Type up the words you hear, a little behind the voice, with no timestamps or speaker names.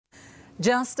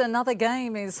Just another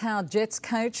game is how Jets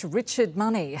coach Richard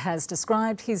Money has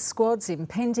described his squad's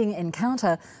impending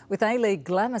encounter with A-League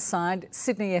glamour side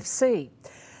Sydney FC.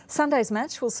 Sunday's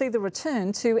match will see the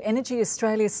return to Energy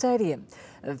Australia Stadium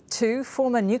of two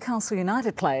former Newcastle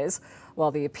United players, while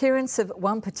the appearance of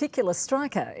one particular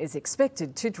striker is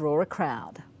expected to draw a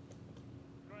crowd.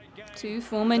 Two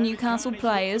former Newcastle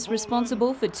players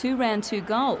responsible for two round two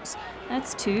goals.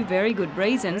 That's two very good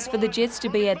reasons for the Jets to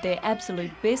be at their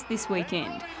absolute best this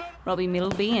weekend. Robbie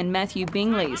Middleby and Matthew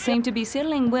Bingley seem to be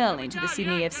settling well into the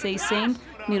Sydney FC scene.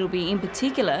 Middleby in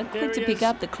particular quick to pick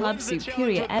up the club's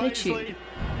superior attitude.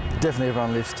 Definitely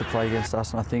everyone lives to play against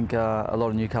us, and I think a lot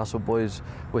of Newcastle boys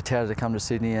were touted to come to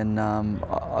Sydney, and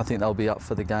I think they'll be up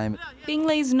for the game.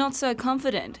 Bingley's not so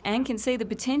confident and can see the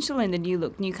potential in the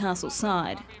new-look Newcastle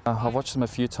side. I've watched them a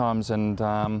few times, and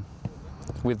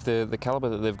with the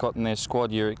calibre that they've got in their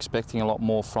squad, you're expecting a lot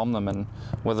more from them, and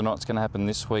whether or not it's going to happen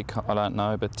this week, I don't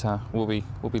know, but we'll be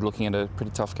looking at a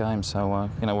pretty tough game, so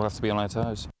we'll have to be on our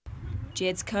toes.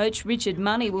 Jets coach Richard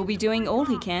Money will be doing all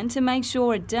he can to make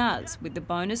sure it does, with the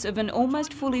bonus of an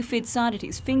almost fully fit side at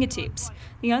his fingertips.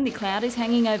 The only cloud is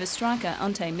hanging over striker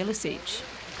Ante Milicic.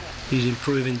 He's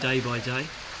improving day by day,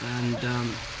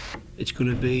 and it's going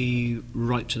to be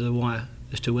right to the wire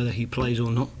as to whether he plays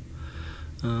or not.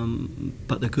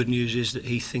 But the good news is that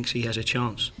he thinks he has a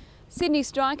chance. Sydney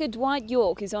striker Dwight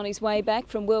Yorke is on his way back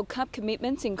from World Cup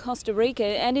commitments in Costa Rica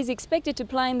and is expected to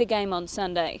play in the game on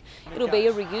Sunday. It'll be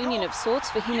a reunion of sorts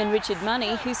for him and Richard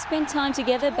Money, who spent time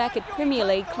together back at Premier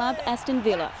League club Aston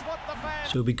Villa.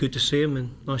 So it'll be good to see him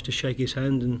and nice to shake his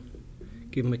hand and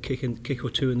give him a kick or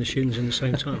two in the shins at the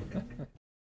same time.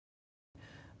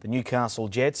 The Newcastle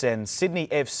Jets and Sydney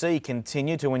FC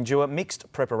continue to endure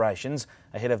mixed preparations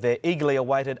ahead of their eagerly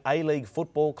awaited A-League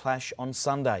football clash on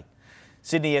Sunday.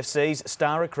 Sydney FC's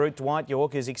star recruit Dwight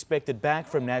Yorke is expected back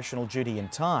from national duty in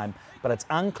time, but it's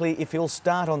unclear if he'll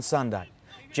start on Sunday.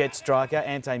 Jet striker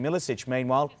Ante Milicic,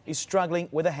 meanwhile, is struggling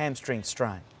with a hamstring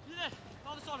strain.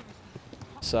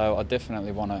 So I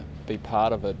definitely want to be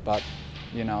part of it, but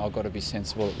I've got to be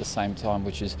sensible at the same time,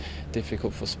 which is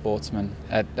difficult for sportsmen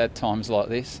at times like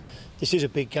this. This is a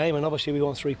big game, and obviously we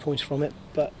want 3 points from it,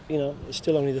 but it's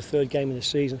still only the third game of the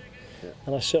season,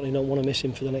 and I certainly don't want to miss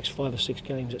him for the next 5 or 6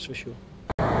 games, that's for sure.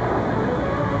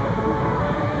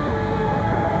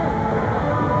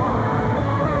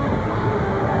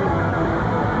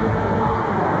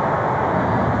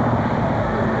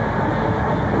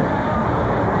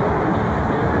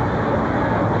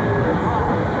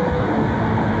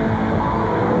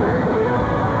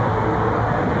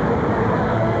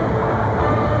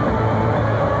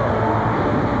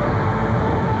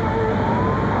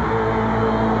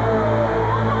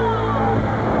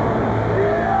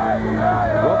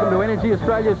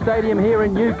 Australia Stadium here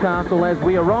in Newcastle as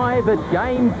we arrive at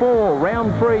Game 4,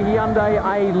 Round 3 Hyundai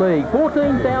A-League.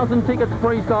 14,000 tickets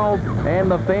pre-sold and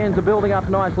the fans are building up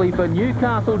nicely for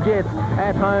Newcastle Jets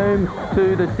at home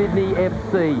to the Sydney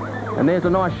FC. And there's a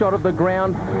nice shot of the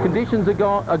ground. Conditions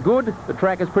are good. The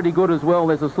track is pretty good as well.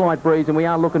 There's a slight breeze and we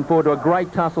are looking forward to a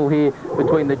great tussle here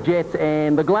between the Jets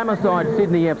and the glamour side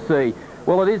Sydney FC.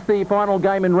 Well, it is the final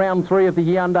game in round 3 of the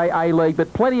Hyundai A-League,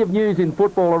 but plenty of news in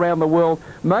football around the world.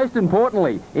 Most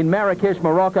importantly, in Marrakesh,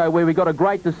 Morocco, where we got a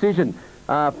great decision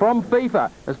from FIFA,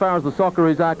 as far as the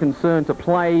Socceroos are concerned, to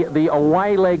play the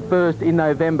away leg first in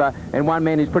November. And one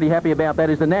man who's pretty happy about that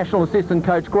is the National Assistant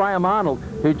Coach, Graham Arnold,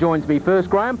 who joins me first.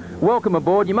 Graham, welcome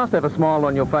aboard. You must have a smile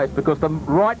on your face because the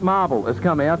right marble has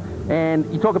come out.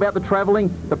 And you talk about the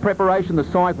travelling, the preparation, the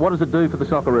psych. What does it do for the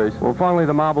Socceroos? Well, finally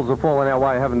the marbles have fallen our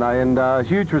way, haven't they? And a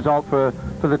huge result for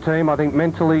the team. I think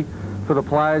mentally, for the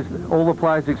players, all the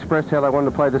players expressed how they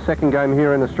wanted to play the second game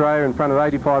here in Australia in front of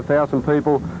 85,000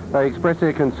 people. They expressed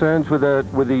their concerns with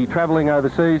the travelling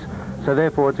overseas, so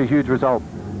therefore it's a huge result.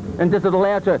 And does it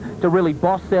allow to really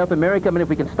boss South America? I mean, if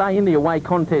we can stay in the away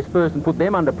contest first and put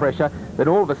them under pressure, that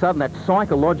all of a sudden that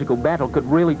psychological battle could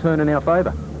really turn in our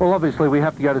favour. Well, obviously we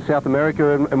have to go to South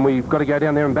America and we've got to go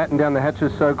down there and batten down the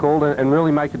hatches, so-called, and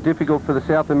really make it difficult for the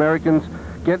South Americans,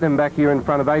 get them back here in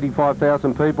front of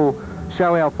 85,000 people,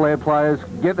 show our flair players,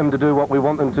 get them to do what we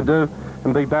want them to do,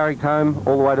 and be barracked home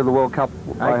all the way to the World Cup,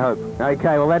 I hope.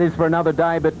 Okay, well that is for another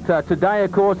day, but today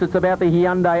of course it's about the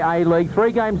Hyundai A-League.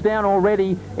 3 games down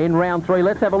already in round 3.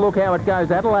 Let's have a look how it goes.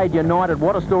 Adelaide United,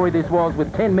 what a story this was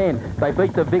with 10 men. They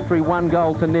beat the Victory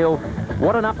 1-0.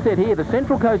 What an upset here. The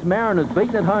Central Coast Mariners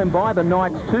beaten at home by the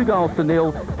Knights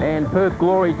 2-0, and Perth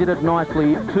Glory did it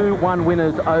nicely. 2-1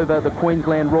 winners over the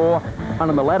Queensland Roar.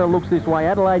 And the ladder looks this way.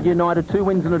 Adelaide United, 2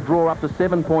 wins and a draw, up to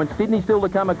 7 points. Sydney still to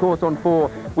come, of course, on 4,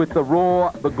 with the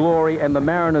Roar, the Glory and the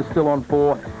Mariners still on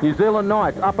 4. New Zealand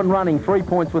Knights up and running, 3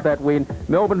 points with that win.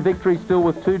 Melbourne Victory still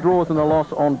with 2 draws and a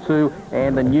loss on 2.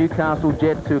 And the Newcastle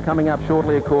Jets, who are coming up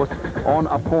shortly, of course, on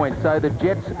a point. So the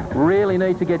Jets really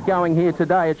need to get going here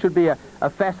today. It should be a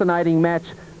fascinating match.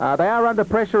 They are under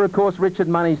pressure, of course, Richard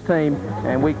Money's team,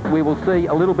 and we will see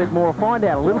a little bit more, find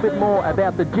out a little bit more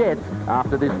about the Jets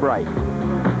after this break.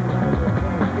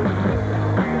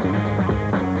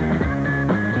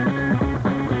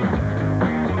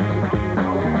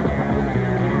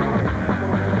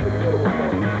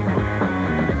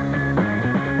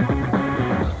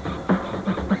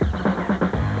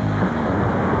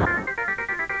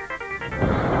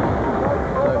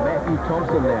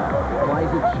 Thompson now plays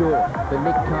it short for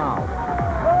Nick Carl.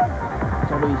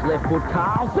 Top of his left foot,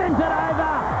 Carl sends it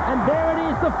over, and there it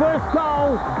is, the first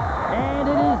goal, and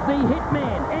it is the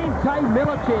hitman, Ante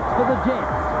Milicic for the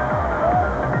Jets.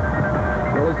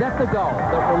 Well, is that the goal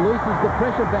that releases the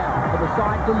pressure valve for the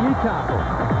side from Newcastle?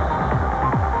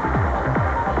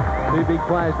 2 big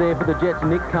players there for the Jets.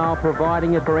 Nick Carl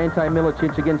providing it for Ante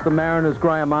Milicic against the Mariners'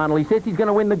 Graham Arnold. He says he's going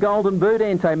to win the Golden Boot,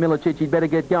 Ante Milicic. He'd better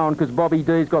get going because Bobby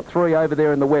D's got 3 over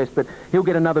there in the West, but he'll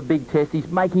get another big test. He's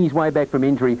making his way back from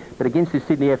injury, but against his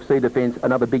Sydney FC defence,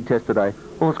 another big test today.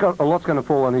 Well, a lot's going to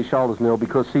fall on his shoulders, Neil,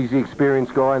 because he's the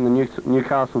experienced guy in the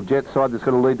Newcastle Jets side that's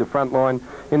going to lead the front line.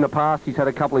 In the past, he's had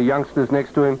a couple of youngsters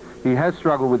next to him. He has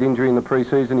struggled with injury in the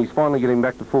pre-season. He's finally getting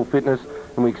back to full fitness,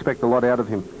 and we expect a lot out of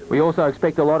him. We also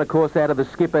expect a lot, of course, out of the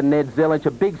skipper, Ned Zelic,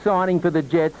 a big signing for the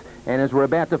Jets, and as we're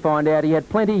about to find out, he had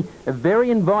plenty of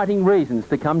very inviting reasons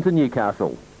to come to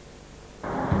Newcastle. A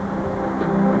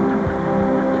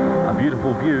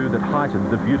beautiful view that heightened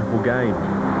the beautiful game.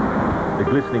 The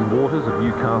glistening waters of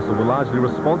Newcastle were largely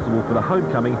responsible for the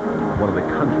homecoming of one of the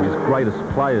country's greatest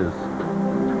players.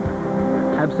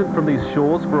 Absent from these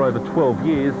shores for over 12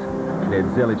 years, Ned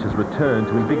Zelic has returned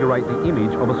to invigorate the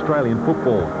image of Australian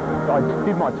football. I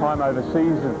did my time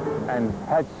overseas and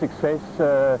had success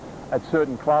at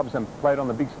certain clubs and played on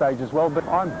the big stage as well, but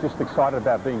I'm just excited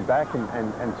about being back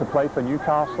and to play for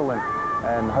Newcastle,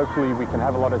 and hopefully we can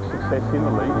have a lot of success in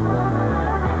the league.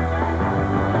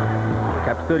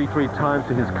 Capped 33 times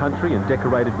for his country and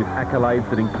decorated with accolades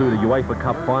that include a UEFA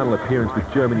Cup final appearance with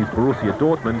Germany's Borussia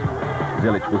Dortmund,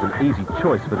 Zelic was an easy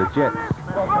choice for the Jets.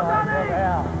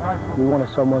 We wanted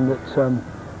someone that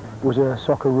was a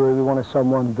Socceroo. We wanted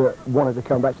someone that wanted to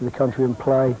come back to the country and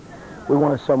play. We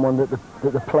wanted someone that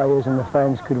the players and the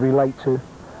fans could relate to.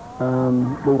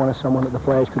 We wanted someone that the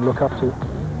players could look up to.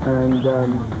 And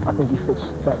I think he fits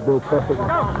that bill perfectly.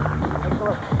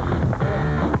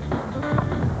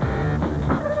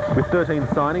 With 13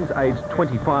 signings aged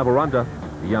 25 or under,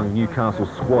 the young Newcastle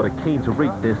squad are keen to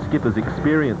reap their skipper's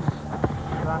experience.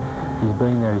 He's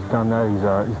been there, he's done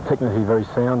that, he's technically very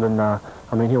sound, and I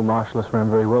mean, he'll marshal us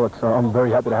around very well. I'm very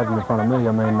happy to have him in front of me.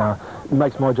 I mean, it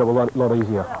makes my job a lot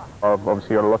easier. I've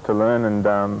obviously got a lot to learn, and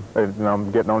I'm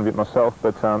getting on a bit myself,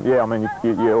 but yeah, I mean,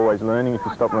 you're always learning. If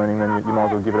you stop learning, then you might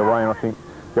as well give it away, and I think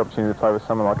the opportunity to play with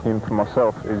someone like him for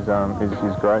myself is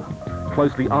great.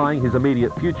 Closely eyeing his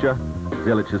immediate future,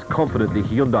 Zelic is confident the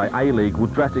Hyundai A-League will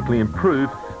drastically improve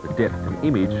the depth and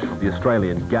image of the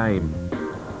Australian game.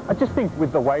 I just think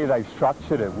with the way they've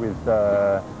structured it, with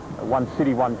one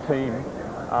city, one team,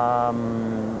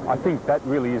 I think that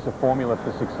really is a formula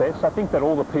for success. I think that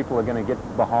all the people are going to get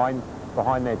behind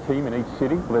their team in each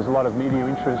city. There's a lot of media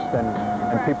interest,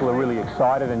 and people are really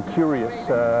excited and curious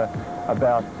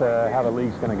about how the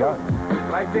league's going to go.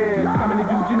 Like this, how many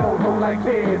dudes you know go like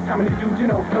this? How many dudes you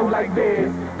know go like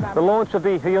this? The launch of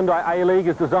the Hyundai A-League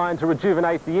is designed to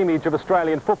rejuvenate the image of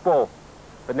Australian football.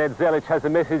 But Ned Zelic has a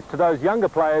message to those younger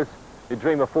players who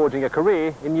dream of forging a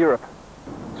career in Europe.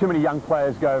 Too many young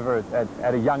players go over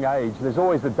at a young age. There's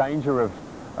always the danger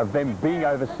of them being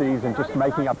overseas and just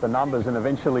making up the numbers and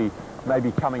eventually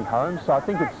maybe coming home. So I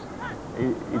think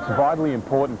it's vitally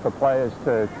important for players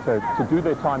to do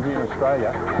their time here in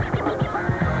Australia.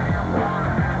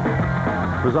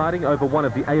 Presiding over one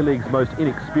of the A-League's most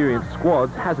inexperienced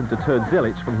squads hasn't deterred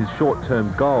Zelic from his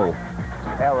short-term goal.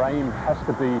 Our aim has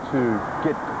to be to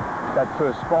get that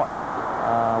first spot.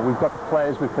 We've got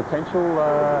players with potential,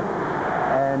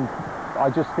 and I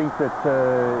just think that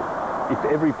if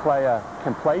every player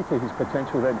can play to his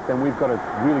potential, then we've got a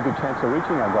really good chance of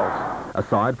reaching our goals.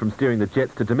 Aside from steering the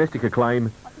Jets to domestic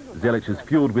acclaim, Zelic is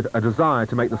fueled with a desire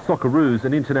to make the Socceroos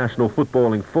an international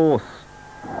footballing force.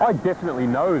 I definitely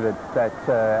know that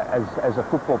as a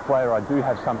football player I do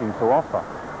have something to offer.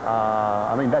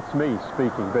 I mean, that's me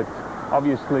speaking, but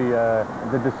obviously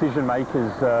the decision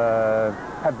makers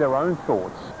have their own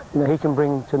thoughts. You know, he can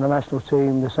bring to the national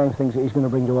team the same things that he's going to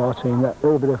bring to our team, that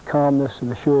little bit of calmness and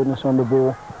assuredness on the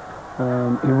ball.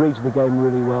 He reads the game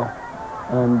really well,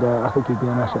 and I think he'd be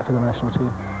an asset for the national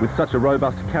team. With such a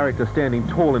robust character standing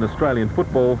tall in Australian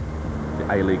football,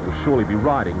 the A-League will surely be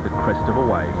riding the crest of a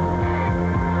wave.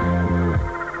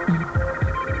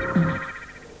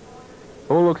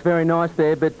 All looks very nice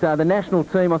there, but the national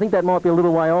team, I think that might be a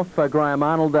little way off, Graham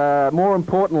Arnold. More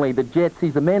importantly, the Jets,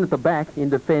 he's the man at the back in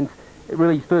defence.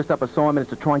 Really, his first up assignment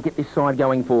is to try and get this side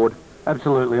going forward.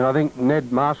 Absolutely, and I think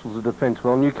Ned marshals the defence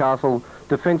well. Newcastle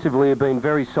defensively have been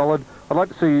very solid. I'd like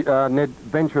to see Ned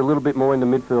venture a little bit more into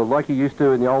midfield, like he used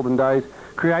to in the olden days,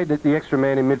 create the extra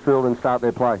man in midfield and start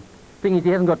their play. Thing is,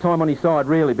 he hasn't got time on his side,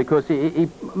 really, because he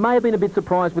may have been a bit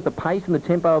surprised with the pace and the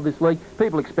tempo of this league.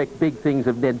 People expect big things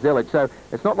of Ned Zelic, so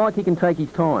it's not like he can take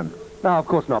his time. No, of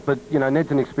course not, but, you know,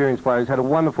 Ned's an experienced player. He's had a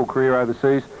wonderful career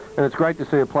overseas, and it's great to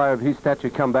see a player of his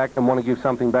stature come back and want to give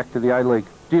something back to the A-League.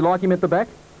 Do you like him at the back?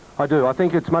 I do. I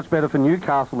think it's much better for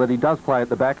Newcastle that he does play at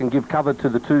the back and give cover to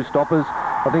the two stoppers.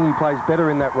 I think he plays better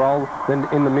in that role than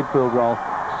in the midfield role,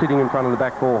 sitting in front of the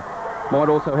back four. Might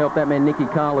also help that man Nicky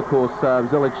Carl, of course.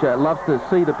 Zelic loves to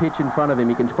see the pitch in front of him.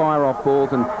 He can fire off balls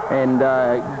and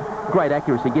great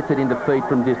accuracy, gets it into feet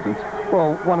from distance.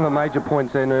 Well, one of the major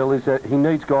points there, Neil, is that he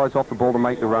needs guys off the ball to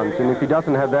make the runs. And if he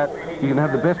doesn't have that, you can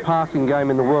have the best passing game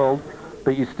in the world,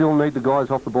 but you still need the guys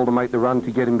off the ball to make the run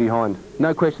to get him behind.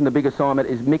 No question the big assignment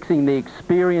is mixing the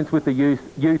experience with the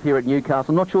youth here at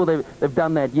Newcastle. Not sure they've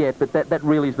done that yet, but that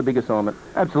really is the big assignment.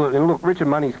 Absolutely. And look, Richard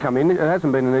Money's come in. It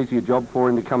hasn't been an easier job for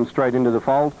him to come straight into the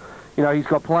fold. You know, he's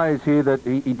got players here that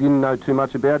he didn't know too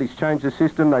much about. He's changed the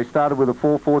system. They started with a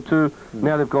 4-4-2.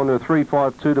 Now they've gone to a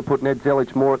 3-5-2 to put Ned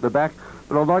Zelic more at the back.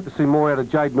 But I'd like to see more out of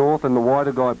Jade North and the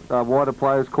wider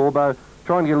players, Corbo,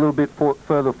 trying to get a little bit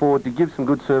further forward to give some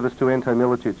good service to Ante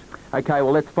Milicic. OK,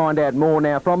 well, let's find out more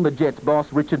now from the Jets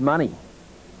boss, Richard Money.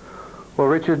 Well,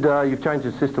 Richard, you've changed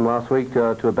the system last week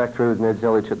to a back three with Ned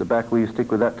Zelic at the back. Will you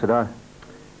stick with that today?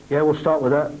 Yeah, we'll start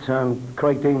with that.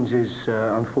 Craig Deans is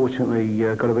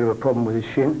unfortunately got a bit of a problem with his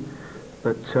shin,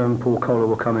 but Paul Kohler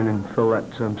will come in and fill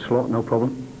that slot, no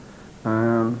problem.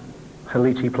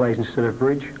 Halichi plays instead of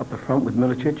Bridge up the front with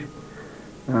Milicic.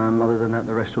 Other than that,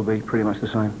 the rest will be pretty much the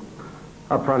same.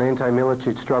 Up front, Ante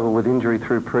Milicic struggled with injury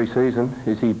through pre-season.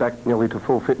 Is he back nearly to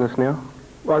full fitness now?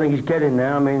 Well, I think he's getting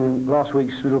there. I mean, last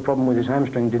week's little problem with his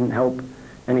hamstring didn't help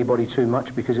anybody too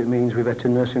much because it means we've had to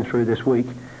nurse him through this week.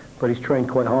 But he's trained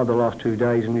quite hard the last 2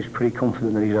 days and he's pretty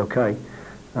confident that he's okay.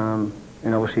 And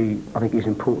obviously, I think he's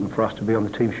important for us to be on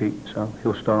the team sheet, so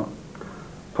he'll start.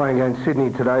 Playing against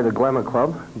Sydney today, the Glamour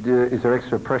Club, is there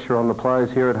extra pressure on the players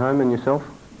here at home and yourself?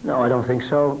 No, I don't think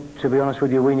so. To be honest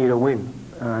with you, we need a win.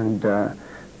 And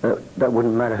that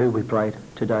wouldn't matter who we played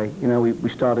today. You know, we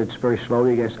started very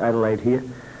slowly against Adelaide here,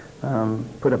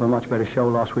 put up a much better show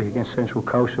last week against Central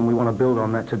Coast, and we want to build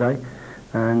on that today.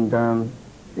 And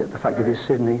yeah, the fact that it's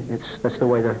Sydney, that's the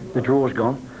way the draw's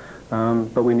gone.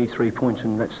 But we need 3 points,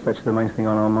 and that's the main thing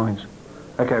on our minds.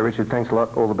 Okay, Richard, thanks a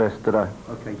lot. All the best today.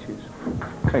 Okay, cheers.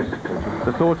 Thanks.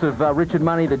 The thoughts of Richard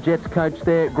Money, the Jets coach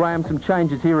there. Graham, some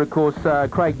changes here, of course.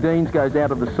 Craig Deans goes out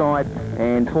of the side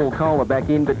and Paul Kohler back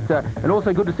in. But and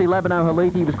also good to see Labano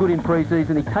Haliti. He was good in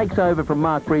pre-season. He takes over from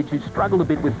Mark Bridge, who struggled a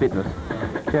bit with fitness.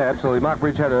 Yeah, absolutely. Mark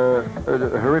Bridge had a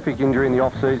horrific injury in the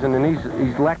off-season, and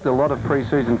he's lacked a lot of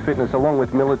pre-season fitness, along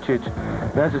with Milicic.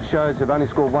 And as it shows, they've only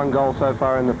scored 1 goal so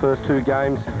far in the first 2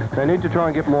 games. They need to try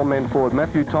and get more men forward.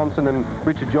 Matthew Thompson and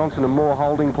Richard Johnson are more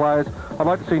holding players. I'd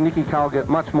like to see Nicky Carl get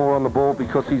much more on the ball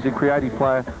because he's a creative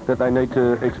player that they need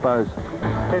to expose.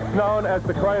 It's known as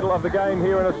the cradle of the game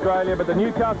here in Australia, but the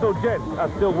Newcastle Jets are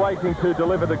still waiting to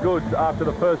deliver the goods after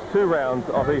the first 2 rounds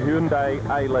of the Hyundai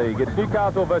A-League. It's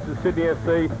Newcastle versus Sydney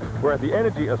FC. We're at the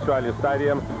Energy Australia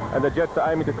Stadium, and the Jets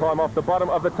are aiming to climb off the bottom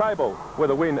of the table with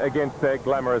a win against their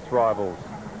glamorous rivals.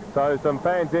 So some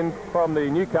fans in from the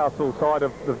Newcastle side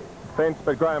of the fence,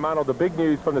 but Graham Arnold, the big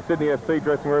news from the Sydney FC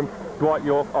dressing room, Dwight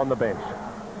Yorke on the bench.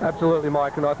 Absolutely,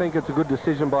 Mike, and I think it's a good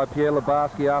decision by Pierre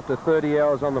Lebarski after 30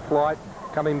 hours on the flight,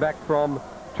 coming back from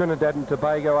Trinidad and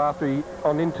Tobago after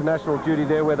on international duty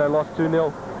there where they lost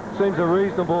 2-0. Seems a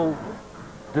reasonable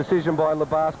decision by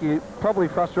Lebarski. Probably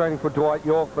frustrating for Dwight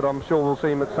Yorke, but I'm sure we'll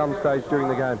see him at some stage during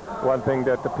the game. One thing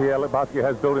that Pierre Lebarski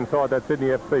has built inside that Sydney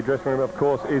FC dressing room, of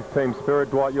course, is team spirit.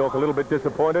 Dwight Yorke a little bit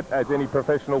disappointed, as any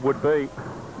professional would be.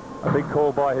 A big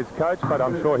call by his coach, but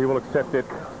I'm sure he will accept it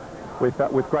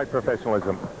with great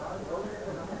professionalism.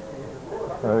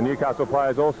 The Newcastle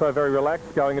players also very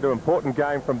relaxed, going into an important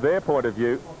game from their point of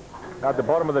view. At the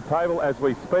bottom of the table as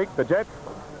we speak, the Jets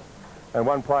and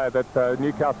one player that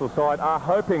Newcastle side are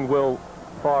hoping will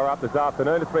fire up this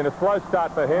afternoon. It's been a slow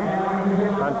start for him.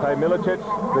 Ante Milicic,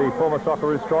 the former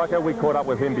Socceroos striker, we caught up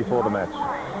with him before the match.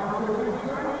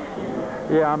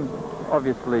 Yeah,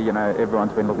 obviously, you know,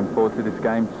 everyone's been looking forward to this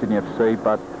game, Sydney FC,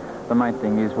 but the main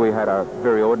thing is we had a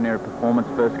very ordinary performance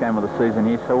first game of the season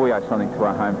here, so we owe something to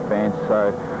our home fans.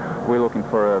 So we're looking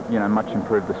for a, you know, much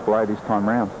improved display this time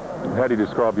round. How do you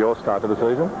describe your start to the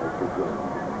season?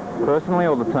 Personally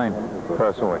or the team?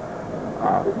 Personally.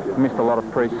 Missed a lot of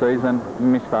pre-season,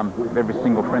 missed every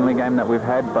single friendly game that we've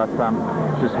had, but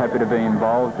just happy to be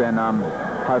involved, and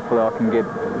hopefully I can get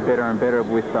better and better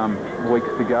with weeks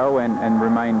to go and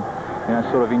remain, you know,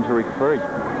 sort of injury-free.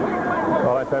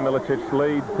 Well, Ante Milicic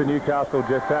leads the Newcastle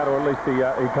Jets out, or at least he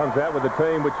comes out with the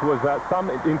team, which was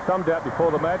in some doubt before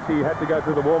the match. He had to go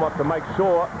through the warm-up to make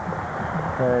sure.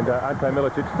 And Ante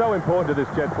Milicic, so important to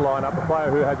this Jets lineup, a player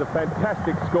who has a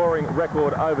fantastic scoring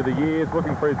record over the years,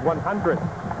 looking for his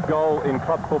 100th goal in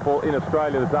club football in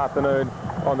Australia this afternoon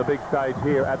on the big stage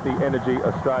here at the Energy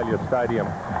Australia Stadium.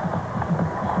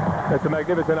 It's a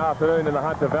magnificent afternoon in the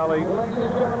Hunter Valley.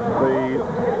 The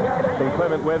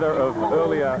inclement weather of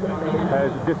earlier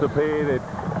has disappeared. It's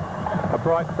a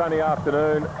bright sunny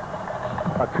afternoon,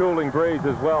 a cooling breeze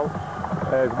as well,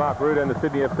 as Mark Rudan, the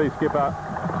Sydney FC skipper,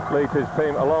 leads his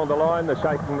team along the line, the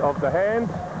shaking of the hands.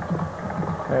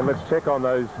 And let's check on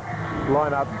those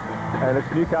lineups. And it's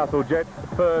Newcastle Jets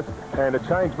first, and a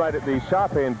change made at the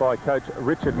sharp end by coach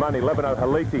Richard Money. Levino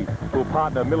Haliti will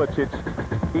partner Milicic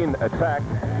in attack.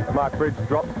 Mark Bridge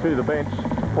drops to the bench.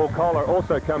 Paul Kohler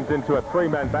also comes into a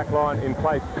three-man backline in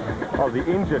place of the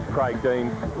injured Craig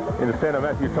Dean. In the centre,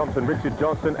 Matthew Thompson, Richard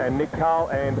Johnson and Nick Carl,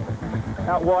 and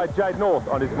out wide Jade North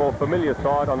on his more familiar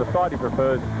side, on the side he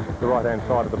prefers, the right-hand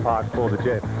side of the park for the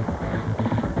Jets.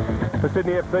 For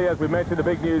Sydney FC, as we mentioned, the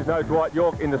big news, no Dwight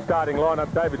Yorke in the starting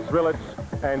lineup. David Zrilic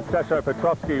and Sasho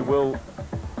Petrovski will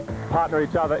partner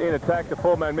each other in attack. The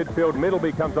four-man midfield,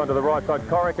 Middleby comes onto the right side,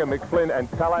 Corica, McFlynn and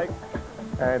Talay.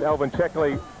 And Alvin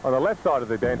Checkley on the left side of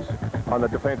the bench. On the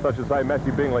defence, I should say,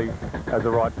 Matthew Bingley as a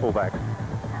right fullback.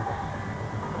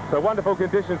 So wonderful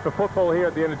conditions for football here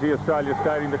at the Energy Australia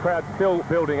Stadium. The crowd's still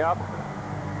building up.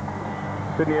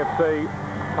 Sydney FC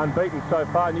unbeaten so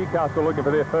far. Newcastle looking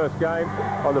for their first game.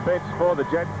 On the bench for the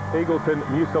Jets, Eagleton,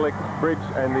 Muselic, Bridge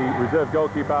and the reserve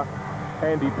goalkeeper,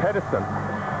 Andy Pedersen.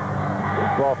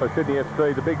 While for Sydney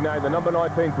FC, the big name, the number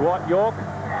 19, Dwight Yorke,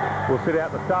 will sit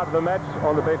out the start of the match.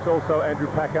 On the bench also Andrew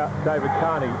Packer, David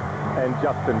Carney and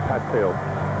Justin Patfield.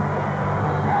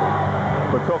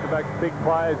 We're talking about big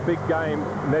players, big games.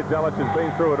 Ned Zalic has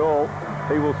been through it all.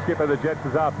 He will skipper the Jets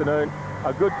this afternoon.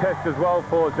 A good test as well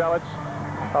for Zalic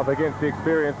up against the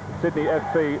experienced Sydney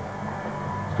FC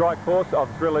strike force of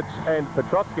Zrilic and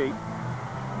Petrovski.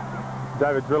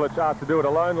 David Zrilic asked to do it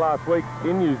alone last week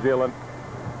in New Zealand,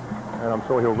 and I'm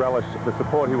sure he'll relish the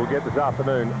support he will get this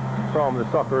afternoon from the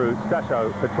Socceroos,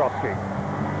 Sasho Petrovski.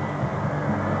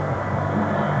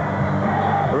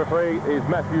 The referee is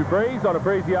Matthew Breeze on a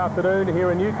breezy afternoon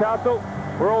here in Newcastle.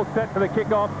 We're all set for the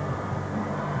kick-off.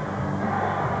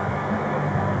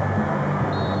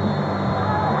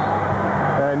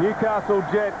 And Newcastle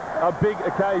Jets, a big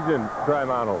occasion, Graham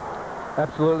Arnold.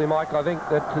 Absolutely, Mike. I think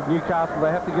that Newcastle,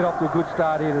 they have to get off to a good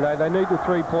start here today. They need the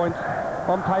 3 points.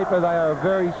 On paper, they are a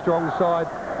very strong side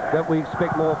that we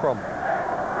expect more from.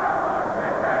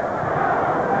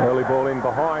 Early ball in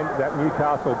behind that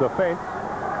Newcastle defence.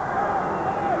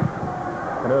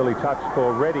 An early touch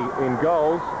for Reddy in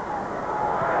goals.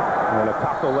 And a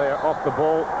tussle there off the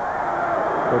ball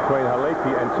between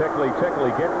Haliti and Checkley.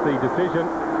 Checkley gets the decision.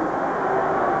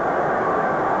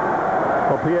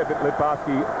 Well, Pierre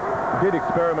Litbarski did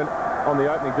experiment on the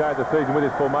opening day of the season with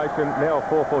his formation. Now a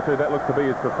 4-4-2, that looks to be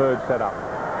his preferred setup.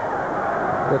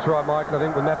 That's right, Mike. I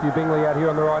think with Matthew Bingley out here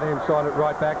on the right-hand side at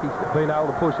right back, he's been able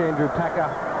to push Andrew Packer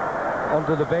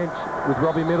onto the bench, with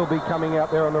Robbie Middleby coming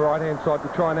out there on the right-hand side to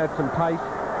try and add some pace.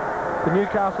 The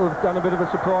Newcastle have done a bit of a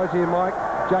surprise here, Mike.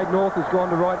 Jade North has gone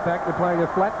to right back. They're playing a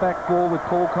flat back four with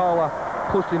Paul Kohler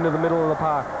pushed into the middle of the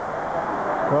park.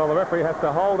 Well, the referee has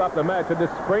to hold up the match, and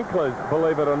the sprinklers,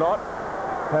 believe it or not,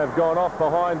 have gone off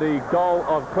behind the goal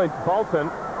of Clint Bolton.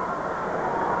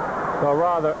 So a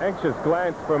rather anxious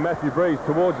glance from Matthew Breeze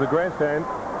towards the grandstand,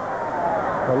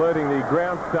 alerting the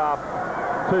ground staff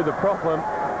to the problem.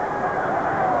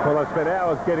 Well, they spent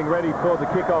hours getting ready for the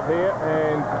kickoff here,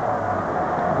 and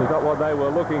it's not what they were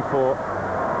looking for.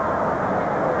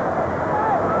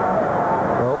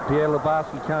 Well, Pierre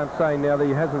Litbarski can't say now that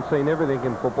he hasn't seen everything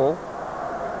in football.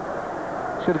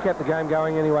 Should have kept the game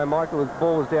going anyway, Michael. The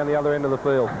ball was down the other end of the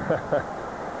field.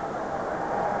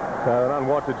 So an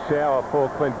unwanted shower for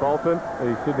Clint Bolton,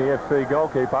 the Sydney FC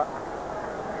goalkeeper.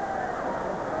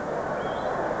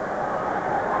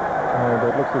 And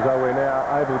it looks as though we're now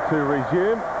able to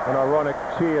resume. An ironic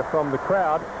cheer from the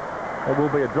crowd. It will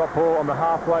be a drop ball on the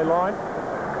halfway line.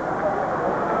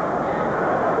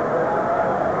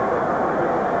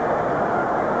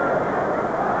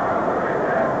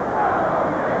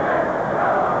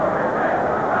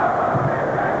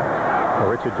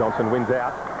 Richard Johnson wins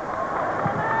out.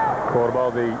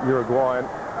 Cordoba, the Uruguayan,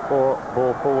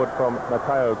 ball forward from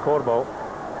Mateo Cordoba,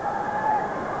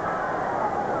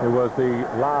 who was the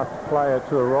last player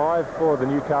to arrive for the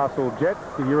Newcastle Jets,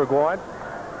 the Uruguayan,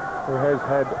 who has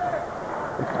had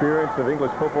experience of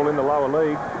English football in the lower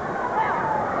leagues.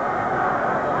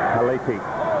 Haliti.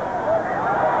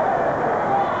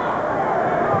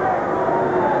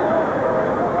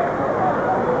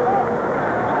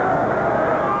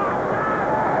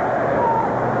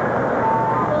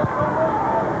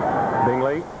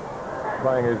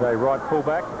 Playing as a right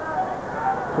fullback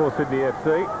for Sydney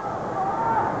FC.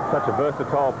 Such a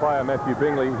versatile player, Matthew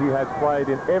Bingley. He has played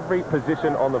in every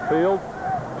position on the field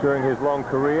during his long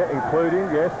career, including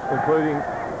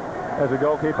as a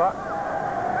goalkeeper.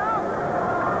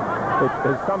 It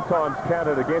has sometimes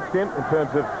counted against him in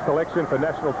terms of selection for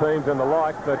national teams and the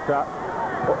like, but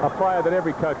a player that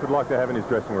every coach would like to have in his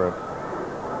dressing room.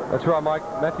 That's right, Mike.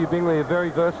 Matthew Bingley, a very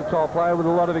versatile player with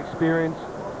a lot of experience.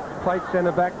 Played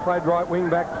centre-back, played right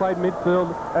wing-back, played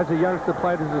midfield. As a youngster,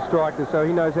 played as a striker, so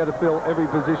he knows how to fill every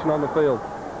position on the field.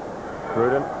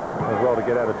 Gruden as well to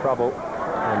get out of trouble,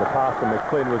 and the pass to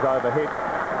McLean was overhit.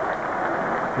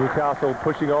 Newcastle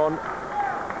pushing on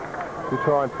to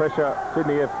try and pressure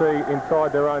Sydney FC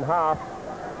inside their own half.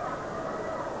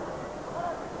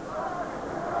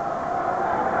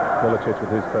 Milicic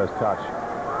with his first touch.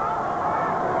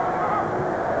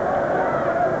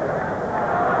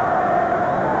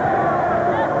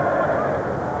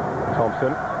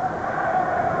 Thompson.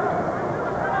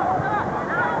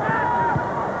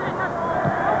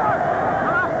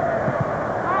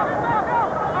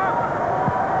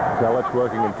 Zelic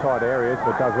working in tight areas,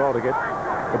 but does well to get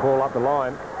the ball up the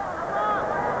line.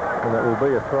 And that will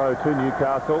be a throw to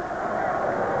Newcastle.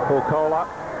 Paul Kohler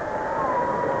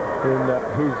in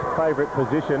his favourite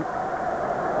position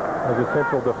as a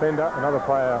central defender. Another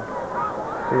player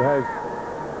who has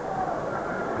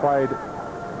played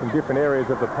in different areas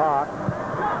of the park.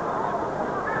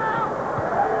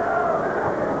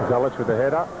 Zelic with the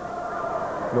header.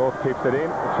 North keeps it in.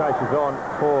 The chase is on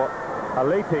for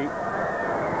Haliti.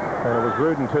 And it was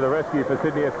Rudin to the rescue for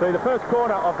Sydney FC. The first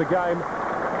corner of the game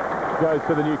goes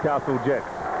to the Newcastle Jets.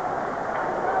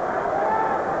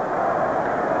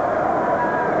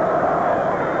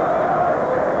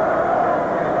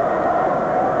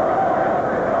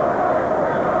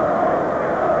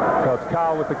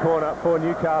 With the corner for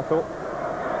Newcastle.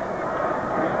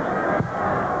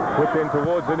 Whipped in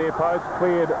towards the near post,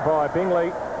 cleared by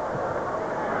Bingley.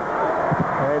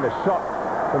 And a shot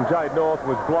from Jade North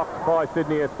was blocked by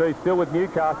Sydney FC, still with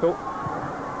Newcastle.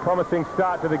 Promising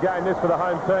start to the game, this for the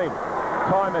home team.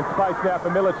 Time and space now for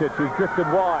Milicic, who's drifted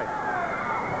wide.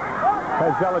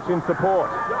 Has Zelic in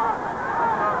support.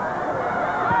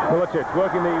 Milicic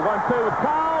working the 1-2 with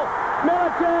Carl.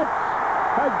 Milicic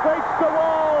has breached the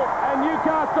wall, and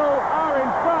Newcastle are in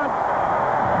front.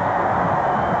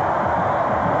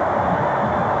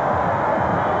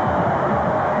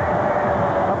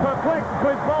 A perplexed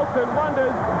Clint Bolton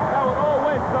wonders how it all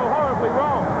went so horribly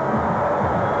wrong.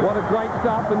 What a great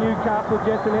start for Newcastle.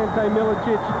 Ante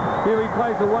Milicic. Here he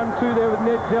plays a 1-2 there with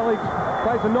Ned Zelic.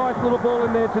 Plays a nice little ball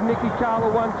in there to Nicky Carl,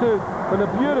 a 1-2. And a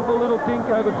beautiful little dink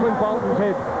over Clint Bolton's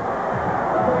head.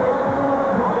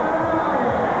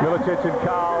 Milicic and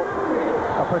Carl,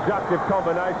 a productive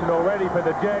combination already for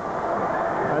the Jets,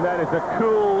 and that is a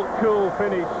cool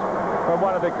finish from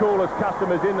one of the coolest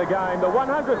customers in the game. The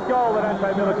 100th goal that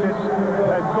Ante Milicic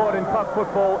has scored in club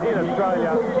football in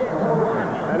Australia,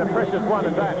 and a precious one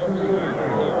at that.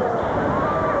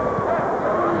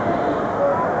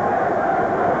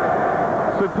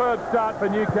 Superb start for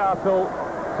Newcastle,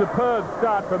 superb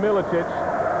start for Milicic.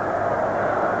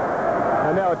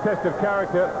 And now a test of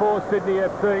character for Sydney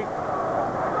FC.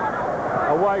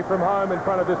 Away from home in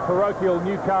front of this parochial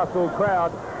Newcastle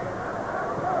crowd.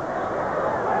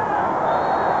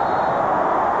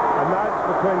 A nudge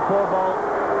between Cordoba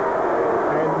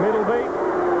and Middleby.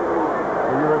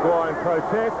 The Uruguayan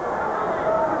protest.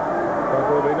 But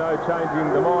there will be no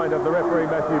changing the mind of the referee,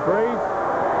 Matthew Breeze.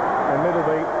 And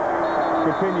Middleby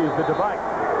continues the debate.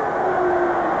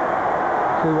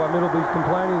 See what Middleby's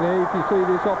complaining there. If you see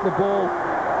this off the ball,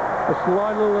 a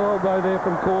slight little elbow there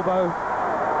from Corbo.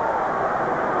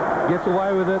 gets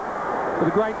away with it. But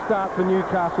a great start for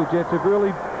Newcastle Jets. Have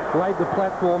really laid the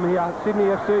platform here. Sydney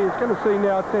FC is going to see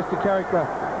now a test of character,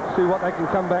 see what they can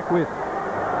come back with.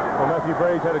 Well, Matthew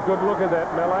Breeze had a good look at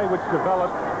that melee, which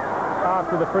developed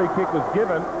after the free kick was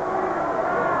given.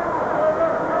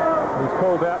 He's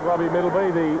called out Robbie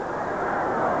Middleby. The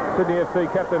Sydney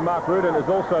FC captain Mark Rudin is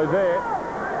also there.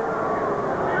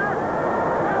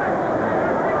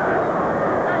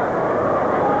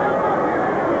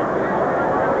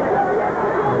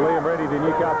 Liam Reddy, the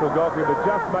Newcastle goalkeeper,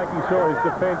 just making sure his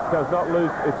defence does not lose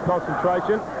its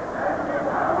concentration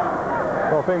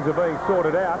while things are being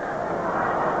sorted out.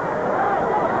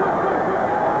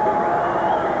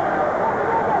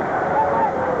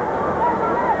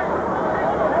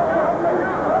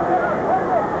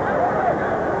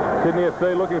 Sydney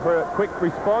FC looking for a quick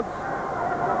response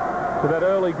to that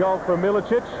early goal from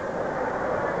Milicic.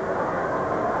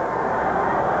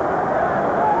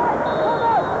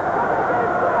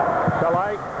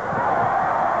 Chalet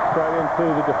straight into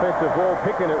the defensive wall,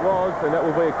 picking it was, and that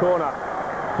will be a corner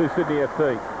to Sydney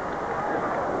FC.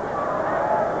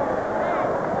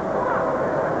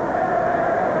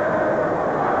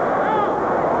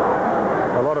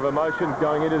 A lot of emotion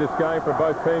going into this game for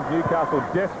both teams. Newcastle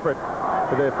desperate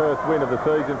for their first win of the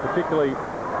season, particularly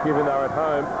given they're at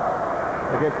home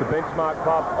against the benchmark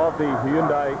club of the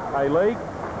Hyundai A-League.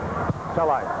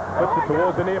 Chalet puts it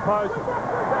towards the near post.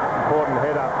 Important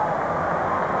header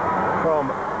from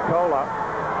Kohler.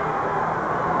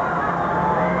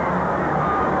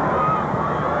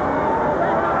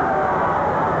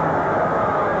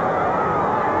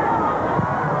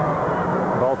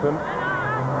 Bolton.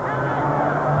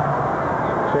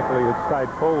 Sheckley had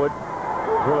stayed forward.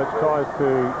 Village tries to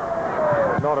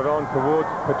nod it on towards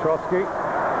Petrosky,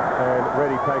 and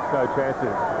Reddy takes no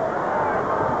chances.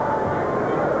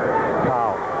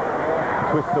 Carl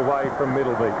twists away from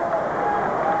Middleby.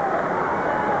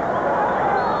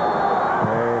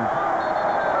 And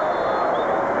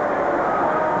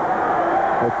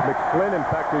it's McFlynn, in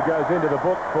fact, who goes into the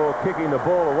book for kicking the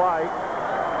ball away.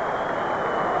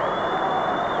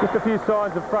 Just a few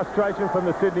signs of frustration from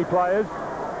the Sydney players.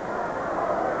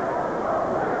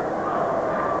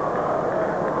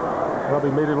 Robbie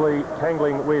Middleby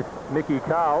tangling with Nicky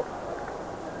Carl.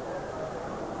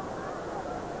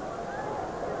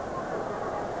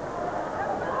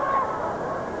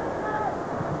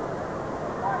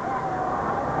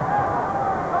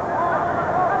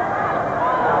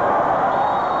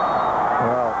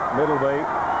 Well, Middleby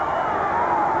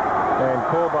and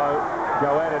Corbo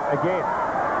go at it again.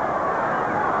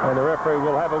 And the referee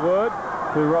will have a word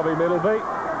to Robbie Middleby.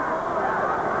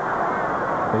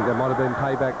 I think that might have been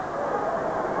payback.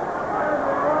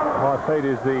 High feet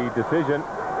is the decision.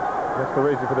 That's the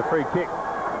reason for the free kick.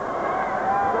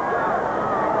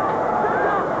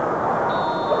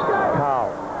 Carl.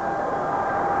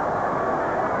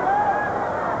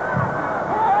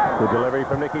 Good delivery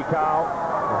from Nicky Carl.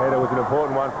 The header was an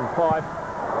important one from Fife.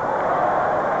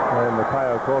 And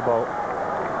Matteo Corbo.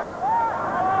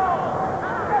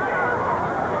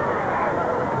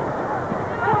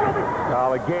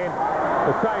 Carl again.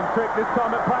 The same trick, this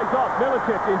time it plays off.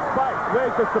 Milicic in space,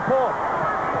 where's the support?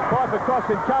 Fife across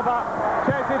in cover,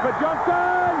 chance in for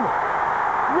Johnson!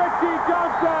 Richie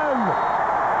Johnson!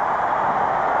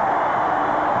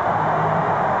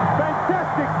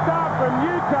 Fantastic start from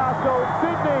Newcastle.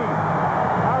 Sydney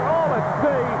are all at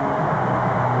sea.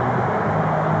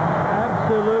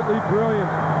 Absolutely brilliant.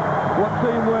 What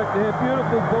teamwork there.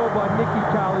 Beautiful ball by Nicky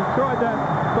Carl. He tried that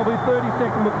probably 30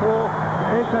 seconds before.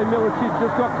 Ante Milicic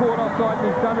just got caught offside and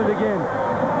he's done it again.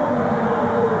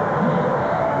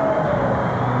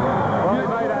 Well, he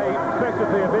made a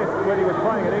specialty of this when he was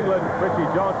playing in England.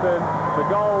 Richie Johnson, the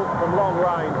goal from long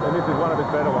range, and this is one of his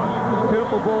better ones.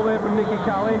 Beautiful ball there from Nicky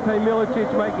Carl. Ante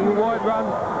Milicic making a wide run,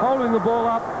 holding the ball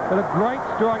up, and a great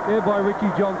strike there by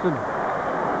Richie Johnson.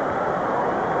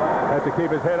 Had to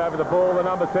keep his head over the ball, the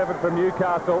number 7 from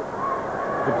Newcastle.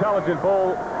 Intelligent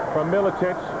ball from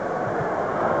Milicic.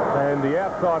 And the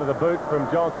outside of the boot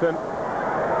from Johnson.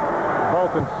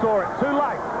 Bolton saw it too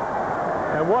late.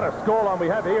 And what a scoreline we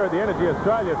have here at the Energy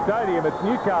Australia Stadium. It's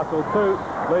Newcastle 2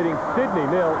 leading Sydney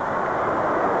 0.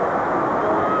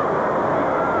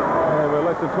 And we're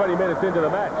less than 20 minutes into the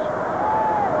match.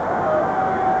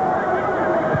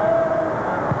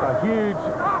 A huge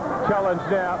challenge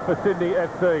now for Sydney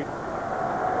FC.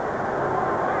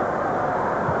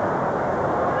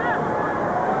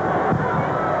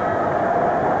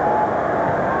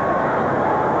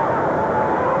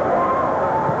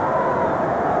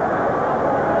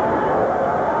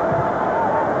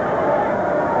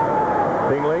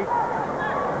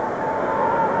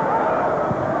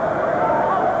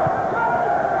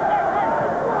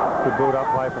 Good build-up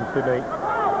play from Sydney.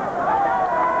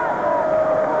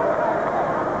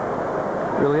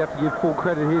 Really have to give full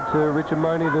credit here to Richard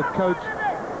Money, the coach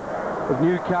of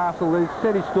Newcastle. They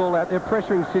set his stall out. They're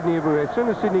pressuring Sydney everywhere. As soon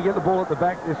as Sydney get the ball at the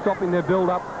back, they're stopping their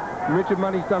build-up. And Richard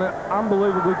Money's done an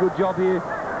unbelievably good job here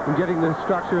in getting the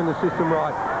structure and the system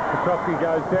right. Petrovsky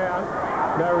goes down.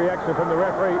 No reaction from the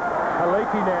referee.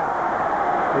 Haliti now.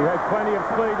 He has plenty of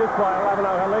speed, this player,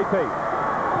 Lavalo Haliti.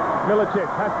 Milicic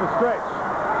has to stretch.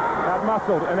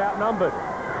 Out-muscled and outnumbered.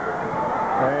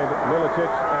 And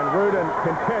Milicic and Rudin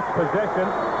contest possession.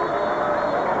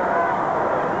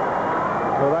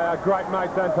 Well, they are great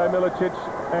mates, Ante Milicic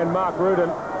and Mark Rudin.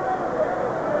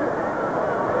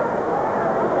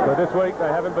 But this week they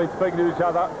haven't been speaking to each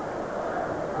other.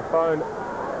 The phone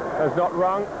has not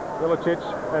rung. Milicic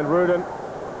and Rudin,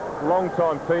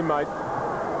 long-time teammates,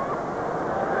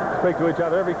 speak to each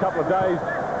other every couple of days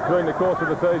during the course of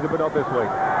the season, but not this week.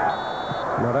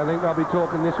 No, I don't think they'll be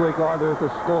talking this week either if the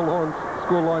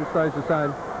scoreline stays the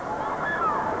same.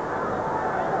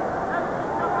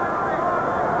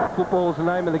 Football is the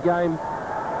name of the game,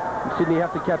 and Sydney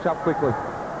have to catch up quickly.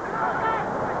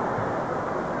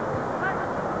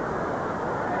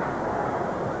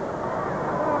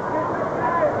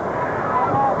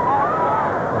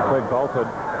 Clint Bolton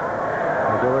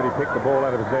has already picked the ball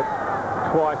out of his net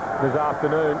twice this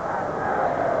afternoon.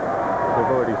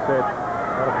 They've already said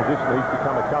not a position he's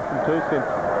become accustomed to since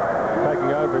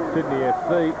taking over at Sydney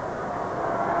FC.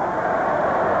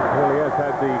 Well, he has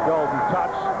had the golden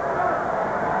touch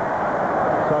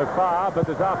so far, but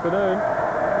this afternoon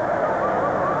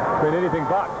it's been anything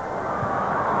but.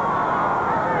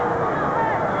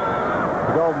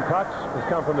 The golden touch has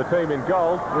come from the team in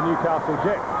gold, the Newcastle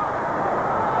Jets.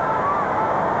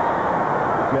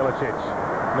 Milicic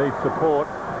needs support.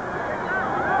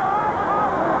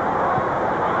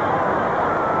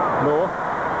 North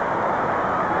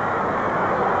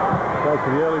goes to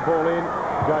the early ball in.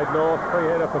 Jade North, free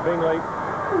header for Bingley.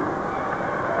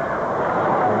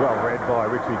 Well read by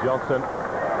Richie Johnson.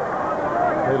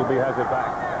 Middleby has it back.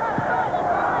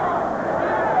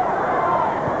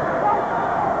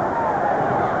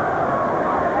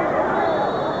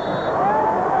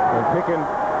 And Picken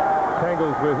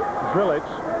tangles with Drilic.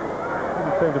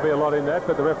 Didn't seem to be a lot in that,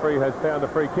 but the referee has found a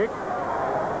free kick.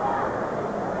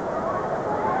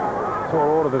 Tall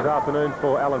order this afternoon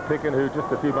for Alan Picken, who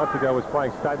just a few months ago was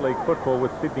playing State League football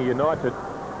with Sydney United.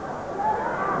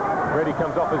 Reddy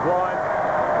comes off his line,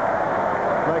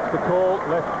 makes the call,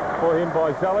 left for him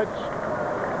by Zalic,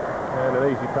 and an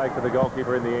easy take for the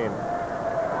goalkeeper in the end.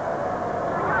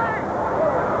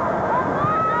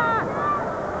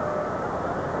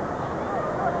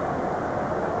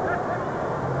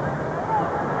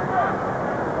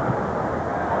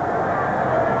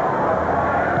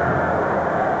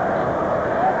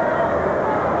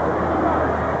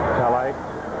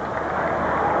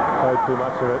 Too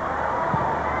much of it.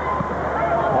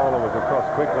 Kohler was across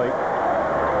quickly.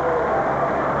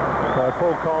 So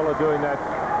Paul Kohler doing that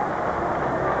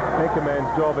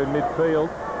anchorman's job in midfield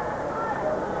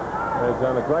has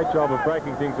done a great job of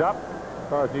breaking things up as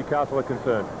far as Newcastle are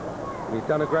concerned. He's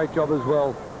done a great job as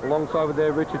well. Alongside with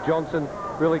there, Richard Johnson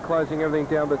really closing everything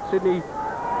down. But Sydney,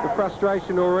 the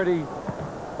frustration already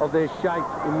of their shape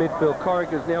in midfield.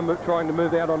 Corrick is now trying to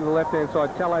move out onto the left-hand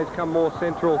side. Tallay's come more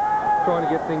central, trying to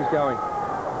get things going.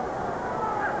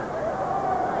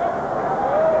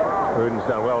 Rudin's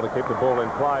done well to keep the ball in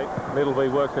play.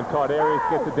 Middleby works in tight areas,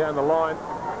 gets it down the line.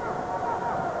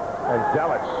 And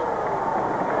Zalic.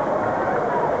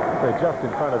 They're just in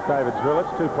front of David Drilic,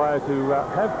 two players who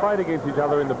have played against each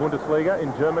other in the Bundesliga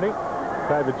in Germany.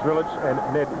 David Drilic and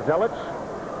Ned Zalic.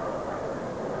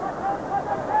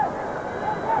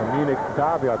 A Munich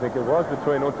derby, I think it was,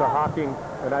 between Unterhaching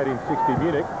and 1860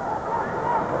 Munich.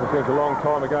 It seems a long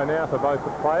time ago now for both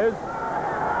the players.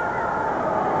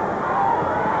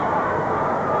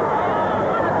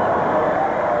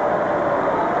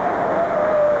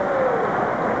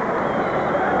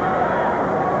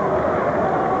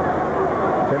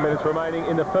 Remaining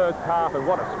in the first half, and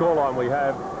what a scoreline we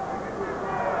have.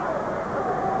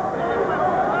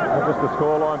 Not just the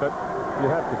scoreline, but you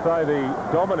have to say the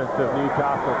dominance of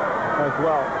Newcastle as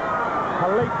well.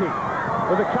 Haliti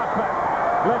with a cutback,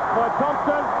 left by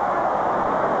Thompson,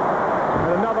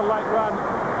 and another late run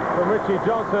from Richie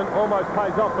Johnson almost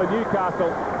pays off for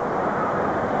Newcastle.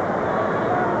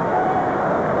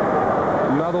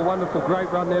 Another wonderful, great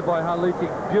run there by Haliti.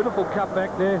 Beautiful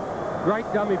cutback there. Great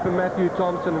dummy from Matthew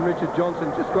Thompson, and Richard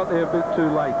Johnson just got there a bit too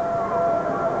late.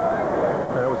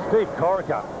 And it was Steve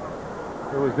Corica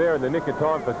who was there in the nick of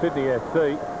time for Sydney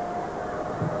FC.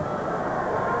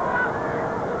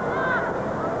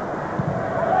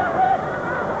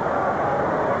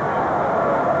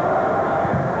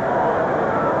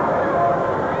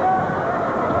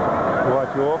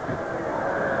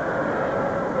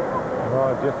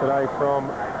 yesterday from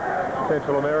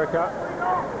Central America,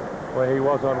 where he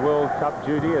was on World Cup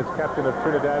duty as captain of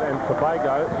Trinidad and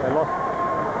Tobago. They lost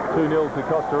 2-0 to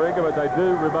Costa Rica, but they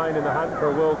do remain in the hunt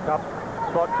for a World Cup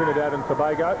spot, Trinidad and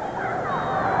Tobago.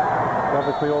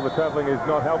 Obviously, all the travelling is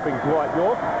not helping Dwight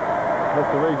Yorke.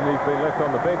 That's the reason he's been left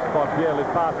on the bench by Pierre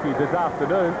Litbarski this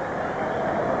afternoon.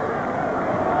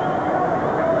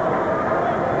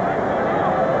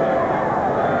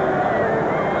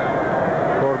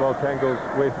 Quarterball tangles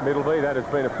with Middleby. That has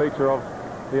been a feature of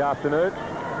the afternoon.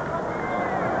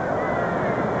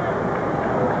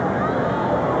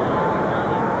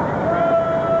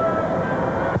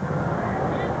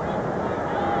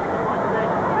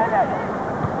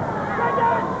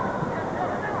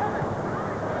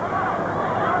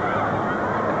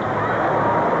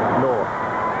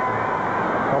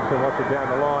 Down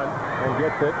the line and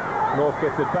gets it. North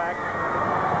gets it back.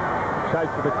 Chase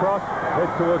for the cross.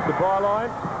 Heads towards the byline.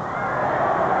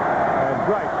 And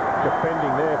great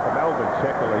defending there from Alvin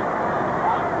Sheckley,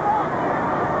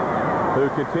 who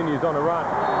continues on a run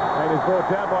and is brought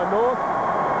down by North.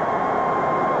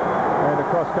 And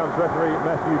across comes referee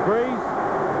Matthew Breeze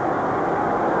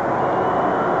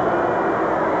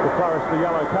to flourish the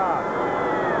yellow card.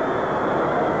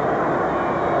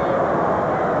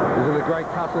 Isn't a great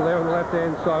tussle there on the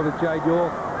left-hand side with Jade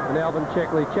Yorke and Alvin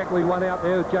Sheckley. Sheckley one out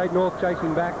there with Jade North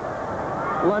chasing back.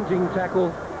 Lunging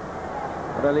tackle.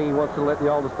 I don't think he wants to let the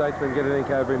older statesman get an ink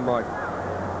over him, Mike.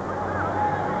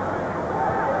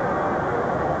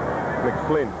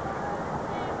 McFlynn.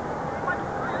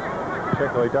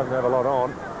 Sheckley doesn't have a lot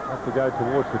on. Has to go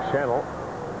towards the channel.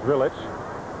 Milicic.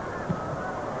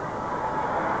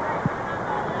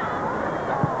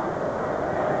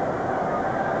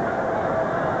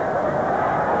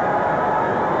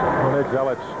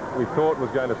 Milicic, we thought was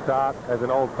going to start as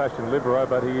an old-fashioned libero,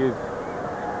 but he is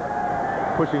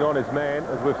pushing on his man,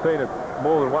 as we've seen it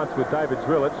more than once with David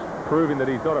Milicic, proving that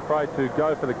he's not afraid to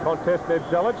go for the contest. Ned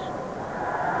Zelic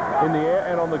in the air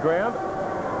and on the ground.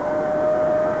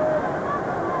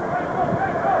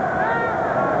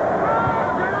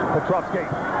 Petrovsky.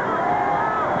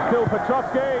 Still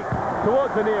Petrovsky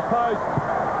towards the near post,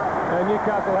 and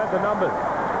Newcastle have the numbers.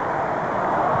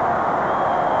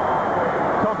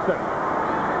 Thompson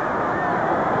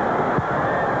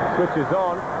switches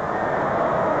on,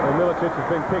 and Milicic has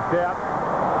been picked out.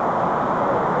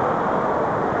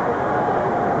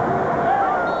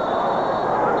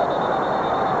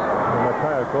 And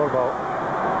Mateo Corbo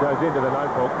goes into the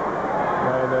notebook,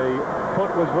 and the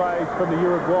foot was raised from the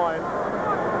Uruguayan.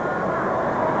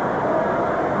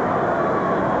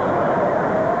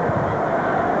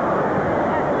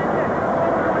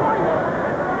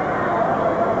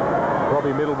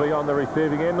 Robbie Middleby on the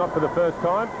receiving end, not for the first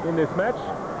time in this match.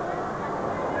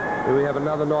 Here we have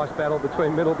another nice battle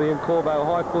between Middleby and Corbo.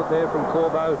 High foot there from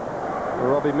Corbo.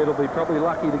 Robbie Middleby probably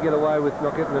lucky to get away with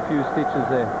not getting a few stitches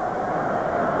there.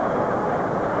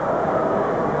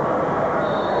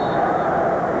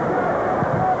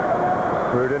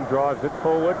 Gruden drives it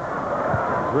forward.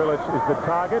 Milicic is the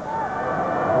target.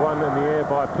 One in the air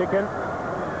by Picken.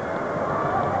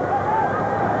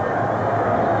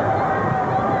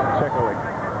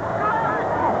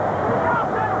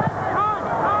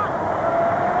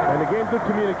 Good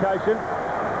communication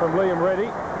from Liam Reddy.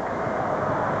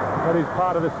 That is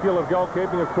part of the skill of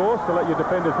goalkeeping, of course, to let your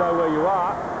defenders know where you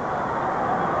are.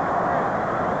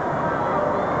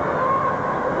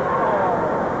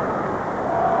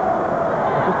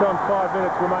 Just on 5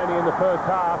 minutes remaining in the first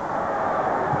half,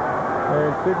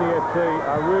 and Sydney FC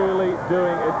are really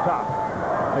doing it tough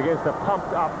against a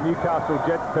pumped-up Newcastle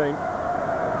Jets team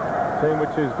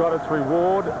which has got its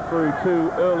reward through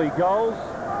 2 early goals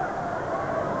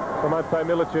from Ante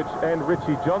Milicic and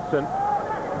Richie Johnson.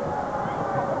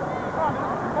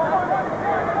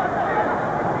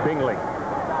 Bingley.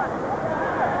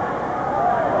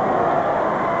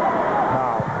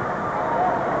 Powell.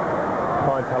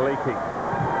 Finds Haliki.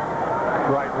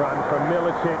 Great run from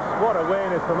Milicic. What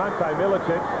awareness from Ante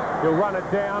Milicic. He'll run it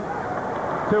down.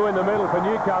 2 in the middle for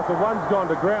Newcastle. One's gone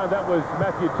to ground. That was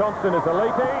Matthew Thompson as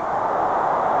Haliki.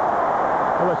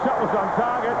 And the shot was on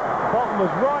target. Bolton was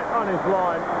right on his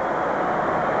line.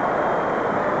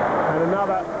 And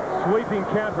another sweeping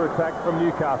counter-attack from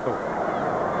Newcastle.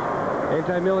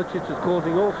 Ante Milicic is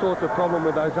causing all sorts of problem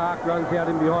with those arc runs out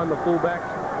in behind the fullbacks.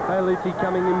 Haliti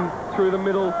coming in through the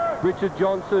middle. Richard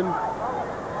Johnson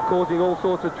causing all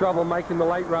sorts of trouble, making the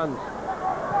late runs.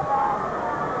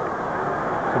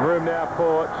 Some room now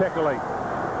for Sheckley.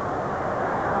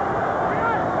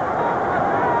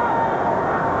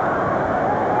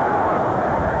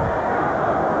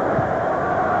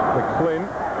 McFlynn.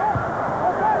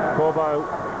 Corbo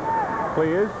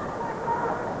clears.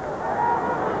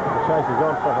 Chase is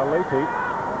on for Haliti.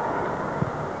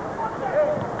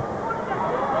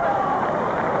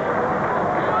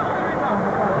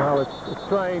 Well, it's a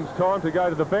strange time to go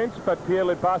to the bench, but Pierre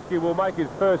Littbarski will make his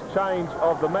first change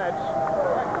of the match.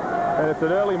 And it's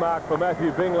an early mark for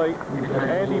Matthew Bingley.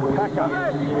 Andy Packer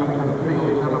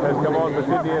has come on for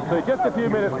Sydney FC just a few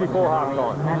minutes before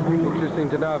half-time. Interesting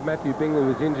to know if Matthew Bingley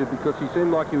was injured, because he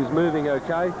seemed like he was moving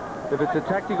okay. If it's a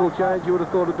tactical change, you would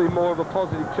have thought it'd be more of a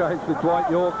positive change with Dwight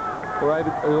Yorke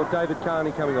or David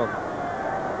Carney coming on.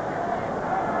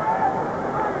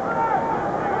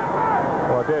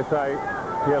 Well, I dare say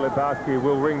Pierre Littbarski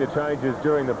will ring the changes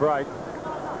during the break.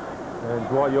 And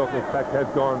Dwight Yorke, in fact, has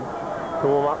gone to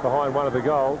warm up behind one of the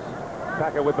goals.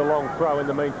 Packer with the long throw in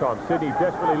the meantime. Sydney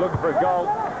desperately looking for a goal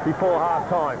before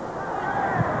half-time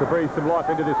to breathe some life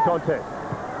into this contest.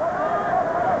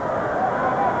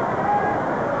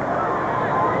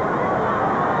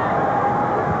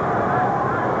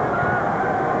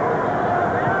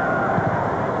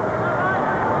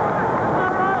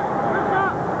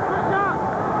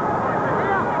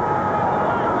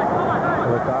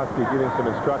 Giving some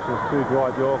instructions to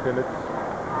Dwight Yorke, and it's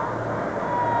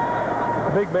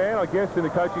a big man, I guess, in the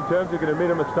coaching terms, who can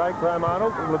admit a mistake. Graham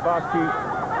Arnold, Littbarski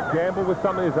gambled with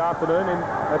something this afternoon, and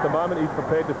at the moment he's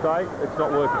prepared to say it's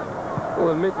not working.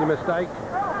 Well, admit your mistake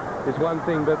is one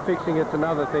thing, but fixing it's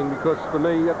another thing, because for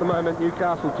me, at the moment,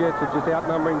 Newcastle Jets are just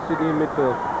outnumbering Sydney in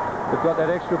midfield. They've got that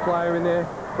extra player in there,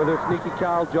 whether it's Nicky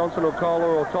Carl, Johnson or Kohler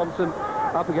or Thompson,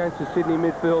 up against the Sydney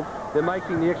midfield. They're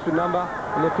making the extra number,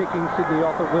 and they're picking Sydney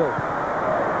off at will.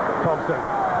 Thompson.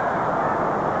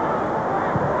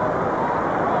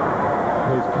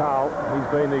 Here's Carl. He's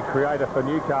been the creator for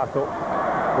Newcastle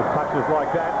with touches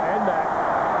like that and that.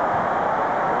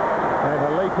 And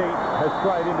Haliti has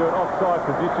strayed into an offside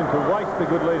position to waste the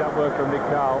good lead-up work from Nick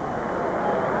Carl.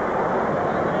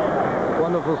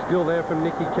 Wonderful skill there from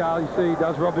Nicky Carl. You see, he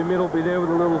does Robbie Middleby there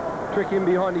with a little trick in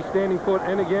behind his standing foot,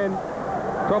 and again,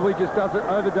 probably just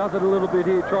overdoes it a little bit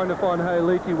here, trying to find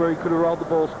Haliti where he could have rolled the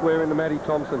ball square into Matty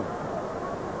Thompson.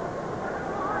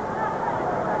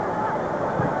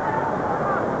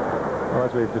 Well,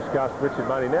 as we've discussed, Richard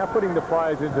Money now putting the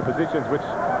players into positions which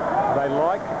they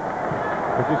like,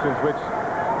 positions which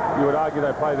you would argue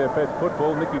they play their best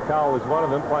football. Nicky Carl is one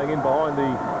of them, playing in behind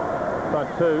the front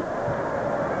two,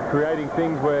 creating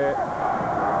things where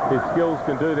his skills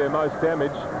can do their most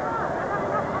damage.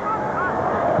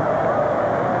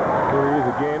 Here he is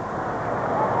again.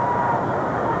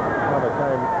 Another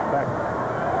came back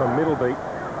from Middleby.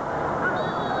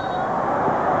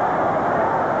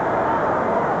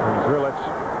 And Zrillich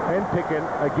and Picken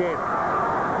again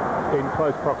in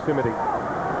close proximity.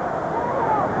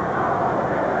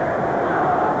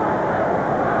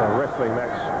 A wrestling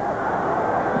match.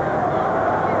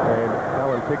 And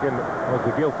Alan Picken was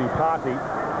the guilty party.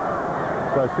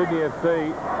 So Sydney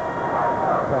FC,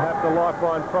 perhaps a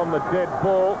lifeline from the dead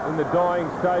ball in the dying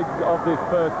stages of this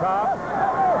first half.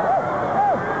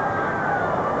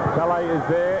 Calais is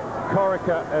there,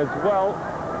 Corica as well.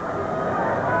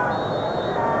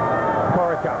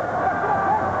 Corica.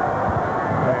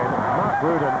 And Mark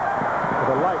Rudin with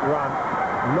a late run,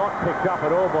 not picked up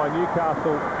at all by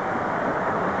Newcastle.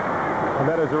 And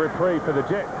that is a reprieve for the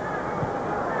Jets.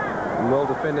 Well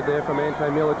defended there from Ante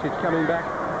Milicic, coming back,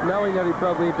 knowing that he'd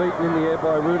probably beaten in the air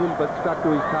by Rudin, but stuck to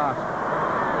his task.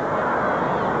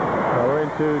 Well, we're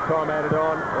into time added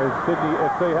on as Sydney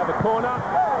FC have a corner.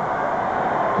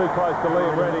 Too close to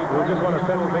Liam Reddy. We'll just want to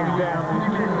settle things down.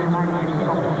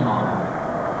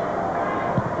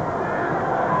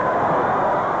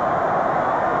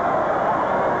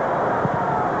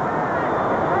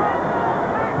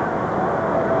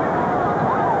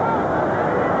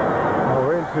 Well,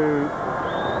 we're into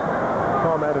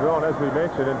time added on, as we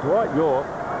mentioned, and Dwight Yorke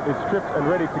is stripped and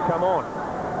ready to come on.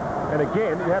 And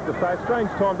again, you have to say, a strange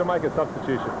time to make a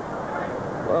substitution.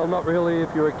 Well, not really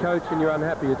if you're a coach and you're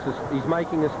unhappy. It's just, he's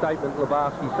making a statement,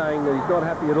 Littbarski, saying that he's not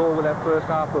happy at all with that first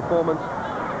half performance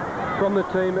from the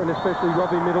team, and especially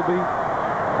Robbie Middleby.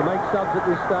 To make subs at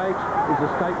this stage is a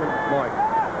statement, Mike.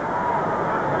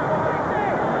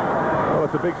 Well,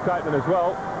 it's a big statement as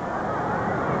well.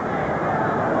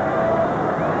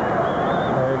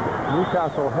 And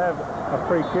Newcastle have a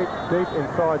free kick deep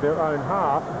inside their own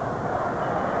half.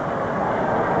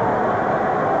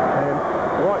 And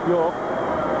Dwight Yorke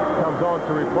comes on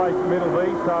to replace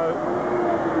Middleby, so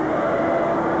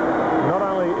not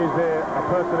only is there a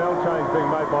personnel change being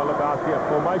made by Littbarski, a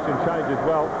formation change as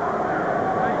well.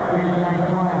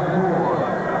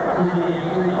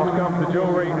 Off comes the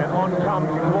jewellery and on comes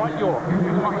Dwight Yorke.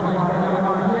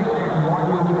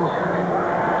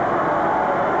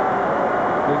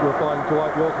 think you'll find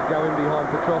Dwight Yorke go in behind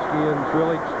Petrosky and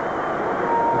Drilic.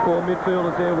 The four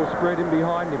midfielders there will spread in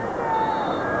behind him.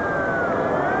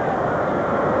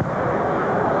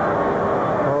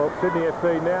 Well, Sydney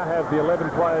FC now have the 11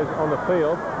 players on the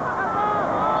field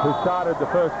who started the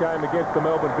first game against the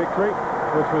Melbourne Victory,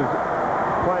 which was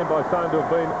claimed by some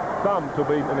to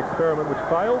be an experiment which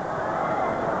failed.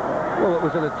 Well, it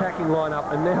was an attacking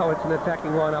lineup, and now it's an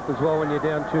attacking lineup as well when you're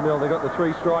down 2-0. They've got the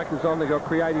three strikers on, they've got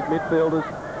creative midfielders,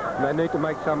 and they need to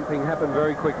make something happen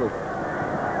very quickly.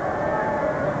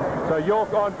 So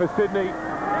Yorke on for Sydney,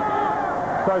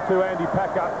 so too Andy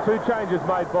Packer. Two changes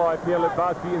made by Pierre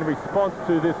Litbarski in response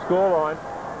to this scoreline.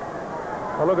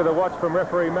 A look at the watch from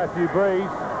referee Matthew Breeze.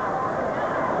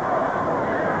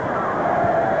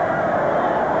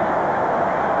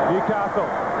 Newcastle.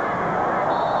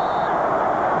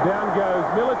 Down goes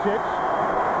Milicic.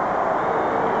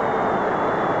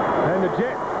 And the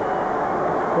Jets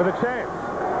with a chance.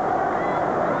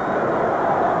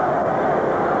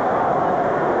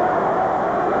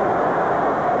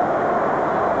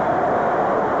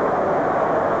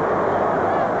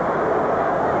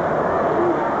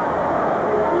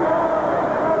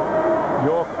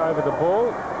 Yorke over the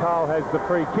ball. Carl has the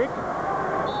free kick.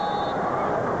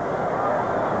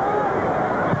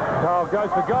 Carl goes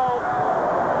for goal.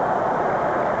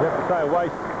 You have to say a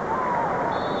waste.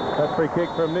 That free kick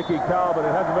from Nicky Carl, but it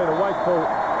hasn't been a wasteful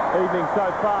evening so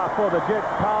far for the Jets.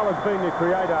 Carl has been the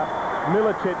creator.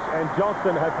 Milicic and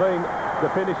Johnson have been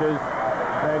the finishers.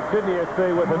 And Sydney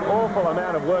FC with an awful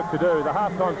amount of work to do. The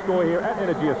half-time score here at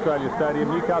Energy Australia Stadium.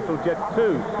 Newcastle Jets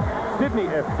 2, Sydney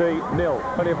FC 0.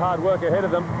 Plenty of hard work ahead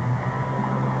of them.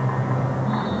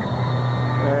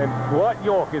 And Dwight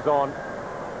Yorke is on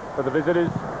for the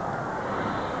visitors.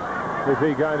 Is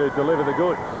he going to deliver the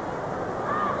goods?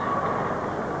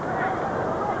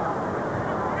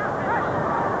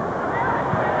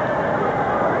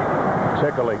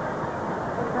 Chekali.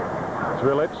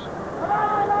 Drilic.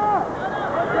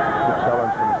 Good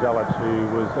challenge from Zelic, who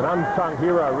was an unsung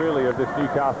hero, really, of this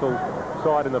Newcastle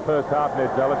side in the first half, Ned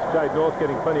Zelic. Jade North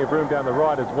getting plenty of room down the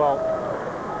right as well.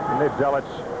 And Ned Zelic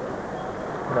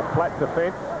in a flat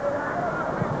defence,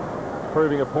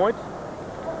 proving a point.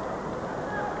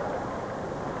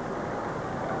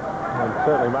 And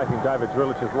certainly making David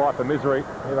Drilic's life a misery.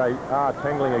 Here they are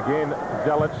tangling again,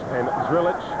 Zelic and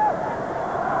Drilic.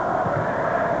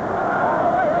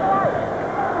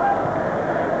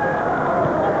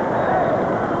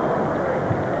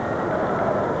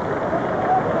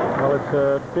 Well, it's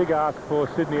a big ask for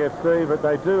Sydney FC, but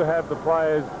they do have the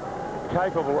players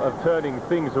capable of turning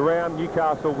things around.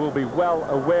 Newcastle will be well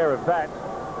aware of that.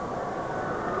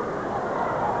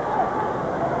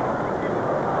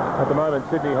 At the moment,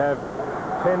 Sydney have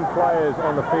 10 players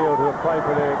on the field who have played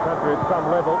for their country at some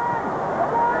level.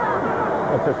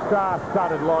 It's a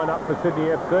star-studded lineup for Sydney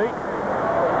FC.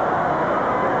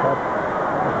 But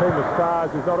a team of stars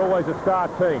is not always a star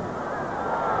team.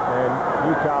 And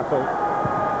Newcastle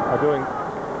are doing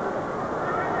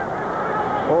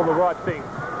all the right things.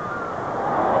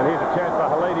 And here's a chance for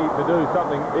Halidi to do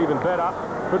something even better.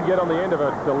 Couldn't get on the end of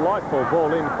a delightful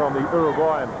ball in from the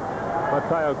Uruguayan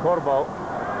Mateo Corbo.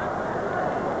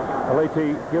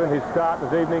 Halidi given his start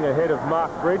this evening ahead of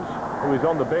Mark Bridge, who is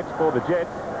on the bench for the Jets.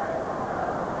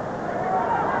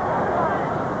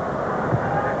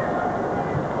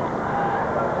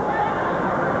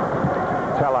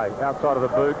 Talley outside of the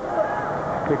boot,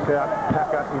 kicks out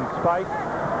Packer in space.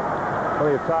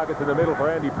 Plenty of targets in the middle for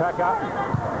Andy Packer.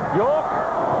 Yorke!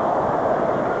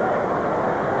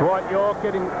 Dwight Yorke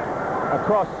getting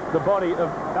across the body of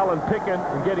Alan Picken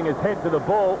and getting his head to the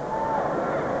ball.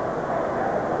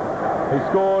 He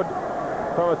scored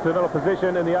from a similar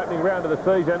position in the opening round of the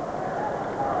season.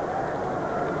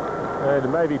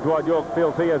 And maybe Dwight Yorke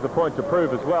feels he has a point to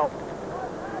prove as well.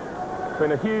 It's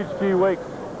been a huge few weeks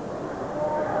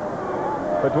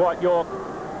for Dwight Yorke,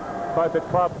 both at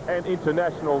club and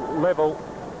international level,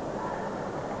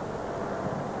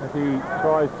 as he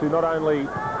tries to not only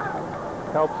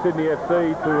help Sydney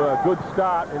FC to a good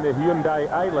start in the Hyundai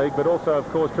A-League, but also, of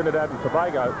course, Trinidad and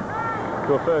Tobago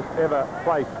to a first ever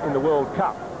place in the World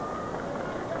Cup.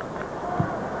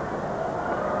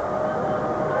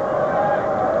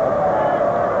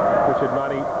 Richard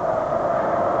Money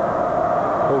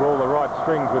pulled all the right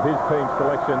strings with his team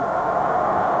selection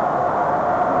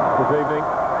this evening.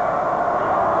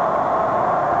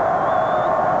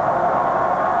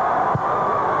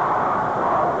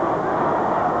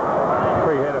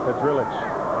 Free header for Drilic.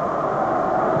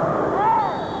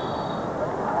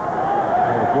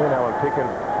 And again, Alan Picken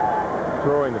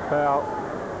drawing the foul.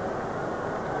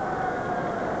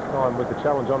 This time with the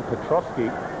challenge on Petrosky.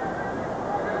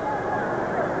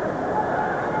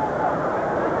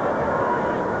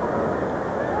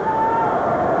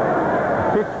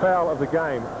 of the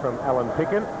game from Alan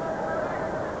Picken.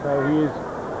 So he is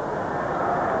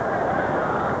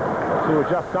to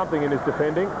adjust something in his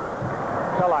defending.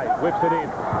 Calais whips it in.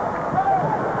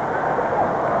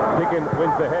 Picken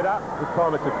wins the header. This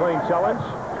time it's a clean challenge.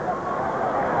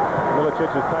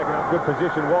 Milicic has taken up good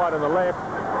position wide on the left.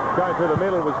 Going through the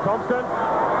middle was Thompson.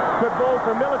 Good ball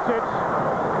from Milicic.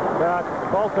 But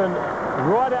Bolton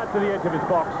right out to the edge of his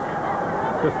box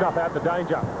to snuff out the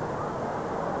danger.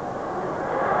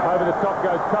 Over the top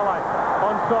goes Calais.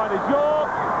 Onside is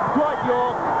Yorke. Dwight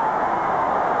Yorke.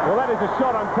 Well, that is a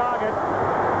shot on target.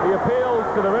 He appeals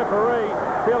to the referee,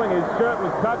 feeling his shirt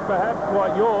was touched, perhaps,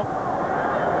 Dwight Yorke.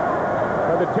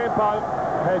 But the tempo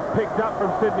has picked up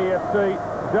from Sydney FC.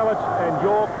 Zelic and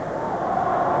Yorke.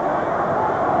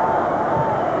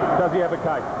 Does he have a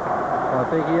case? I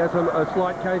think he has a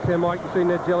slight case there, Mike. You see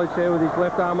Ned Zelic there with his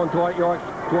left arm on Dwight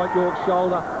Yorke's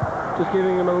shoulder, just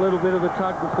giving him a little bit of a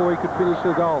tug before he could finish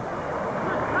the goal.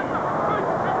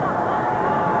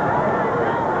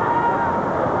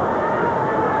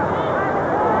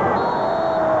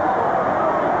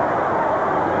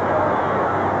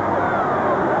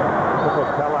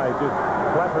 Just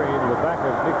flattering into the back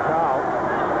of Nick Carl.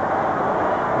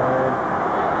 And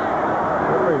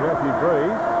referee Matthew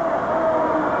Breeze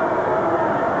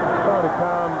trying to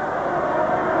calm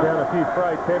down a few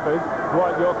frayed tempers.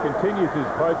 Dwight Yorke continues his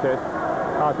protest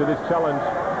after this challenge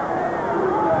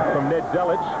from Ned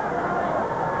Zelic.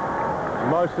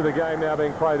 Most of the game now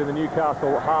being played in the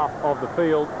Newcastle half of the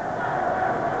field.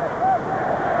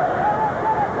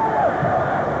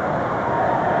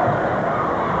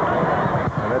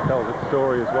 Tells its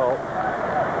story as well.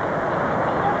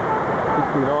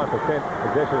 69%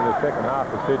 possession in the second half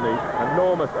for Sydney.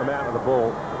 Enormous amount of the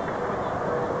ball.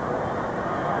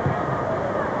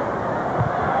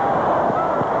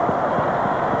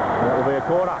 And it will be a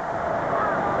corner.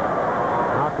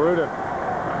 Mark Rudin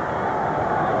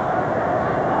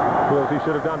feels he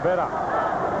should have done better.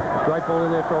 Great ball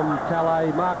in there from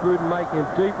Calais. Mark Rudin making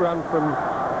a deep run from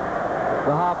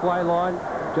the halfway line.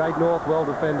 Jade North well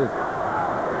defended.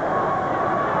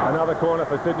 Another corner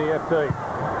for Sydney FC.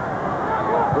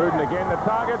 Rudin again, the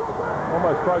target.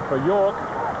 Almost broke for Yorke.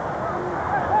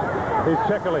 Here's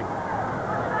Checkerley.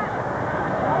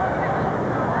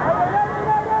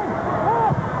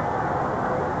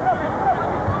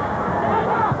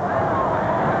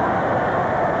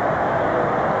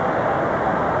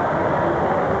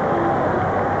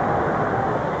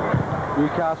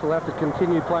 Newcastle have to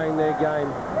continue playing their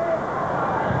game.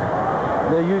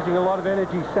 They're using a lot of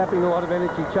energy, sapping a lot of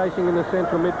energy, chasing in the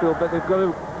central midfield, but they've got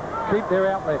to keep their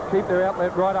outlet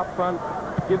right up front,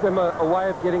 give them a way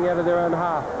of getting out of their own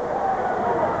half.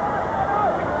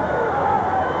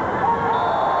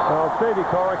 Well, Stevie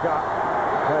Corica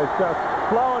has just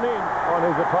flown in on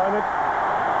his opponent,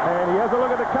 and he has a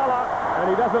look at the colour,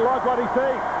 and he doesn't like what he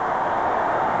sees.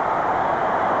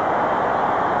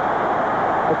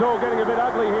 It's all getting a bit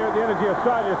ugly here at the Energy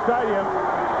Australia Stadium.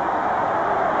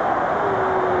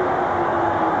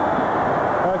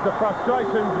 The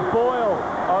frustrations boil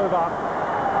over.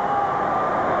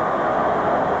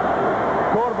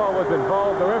 Cordoba was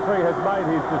involved. The referee has made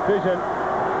his decision,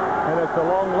 and it's a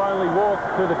long, lonely walk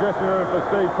to the dressing room for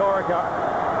Steve Corica.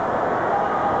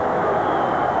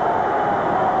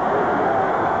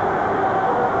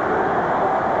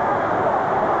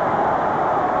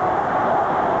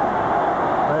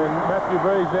 And Matthew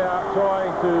Breeze now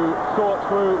trying to sort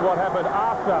through what happened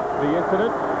after the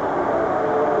incident.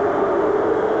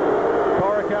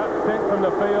 Sent from the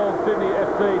field, Sydney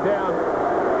FC down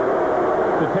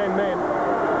to 10 men.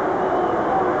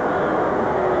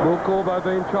 Will Corbo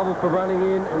be in trouble for running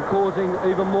in and causing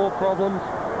even more problems?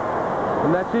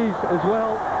 And that's his as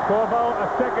well. Corbo, a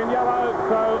second yellow,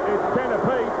 so it's 10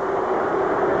 apiece.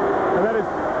 And that is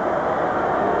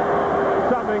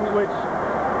something which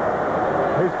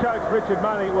his coach, Richard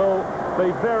Money, will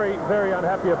be very, very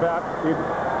unhappy about. He'd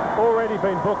already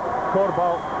been booked,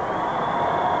 Cordoba.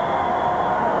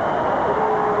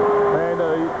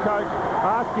 Coach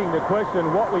asking the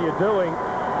question, what were you doing?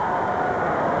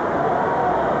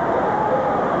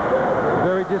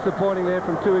 Very disappointing there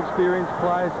from two experienced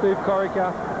players. Steve Corica,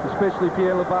 especially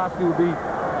Pierre Lebarski, will be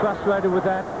frustrated with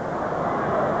that.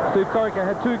 Steve Corica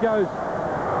had two goes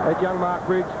at young Mark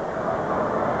Bridge.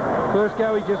 First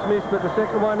go he just missed, but the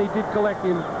second one he did collect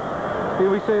him. Here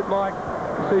we see it, Mike.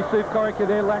 You see Steve Corica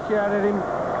there lash out at him.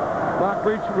 Mark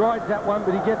Bridge rides that one,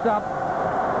 but he gets up.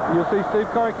 You'll see Steve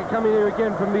Corica coming here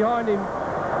again from behind him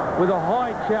with a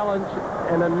high challenge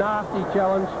and a nasty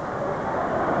challenge.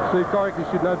 Steve Corica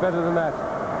should know better than that.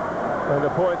 And the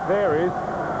point there is,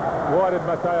 why did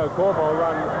Matteo Corbo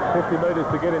run 50 metres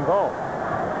to get involved?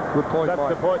 Good point, That's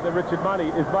the point that Richard Money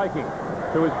is making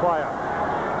to his player.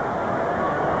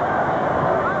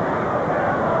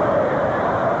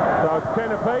 So it's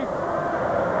 10 apiece.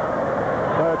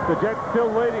 But the Jets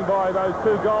still leading by those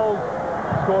 2 goals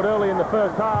scored early in the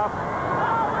first half.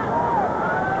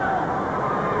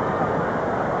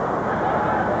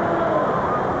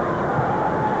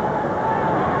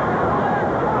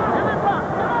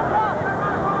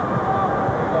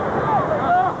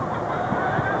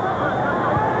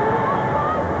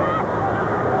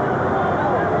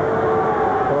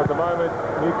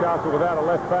 Newcastle without a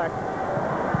left back.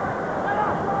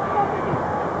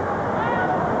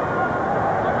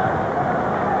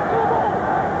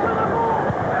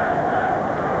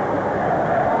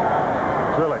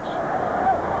 Milicic.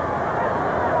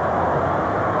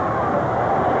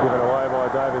 Given away by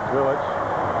David Milicic.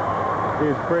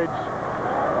 Here's Bridge.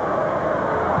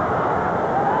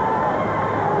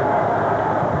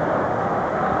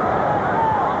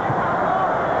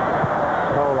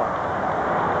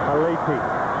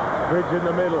 Bridge in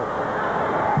the middle.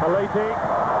 Haliti.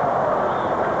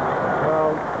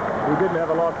 Well, he didn't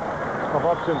have a lot of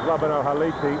options, Labano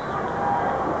Haliti.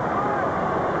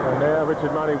 And now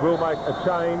Richard Money will make a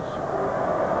change.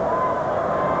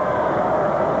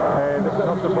 And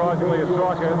not surprisingly, a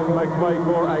striker makes way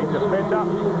for a defender.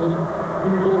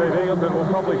 Steve Eagleton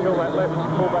will probably fill that left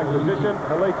fullback position.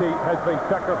 Haliti has been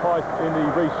sacrificed in the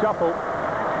reshuffle.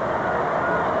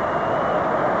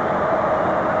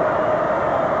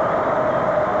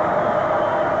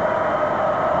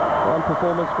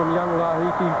 Performance from young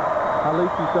Haliti,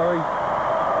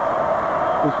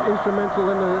 was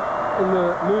instrumental in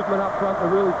the movement up front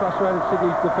that really frustrated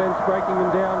Sydney's defence, breaking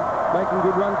them down, making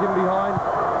good runs in behind.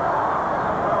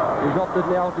 He's opted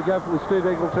now to go for the Steve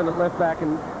Eagleton at left back,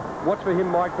 and watch for him,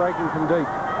 Mike, breaking from deep.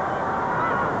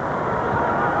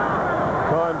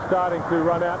 Time starting to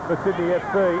run out for Sydney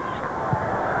FC.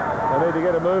 They need to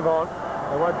get a move on.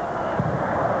 They won't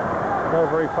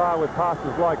go very far with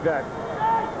passes like that.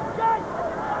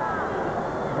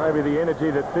 Maybe the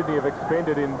energy that Sydney have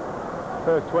expended in the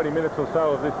first 20 minutes or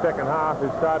so of this second half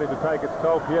is starting to take its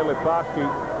toll. Pierre Litbarski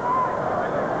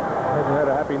hasn't had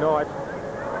a happy night.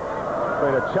 It's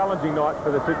been a challenging night for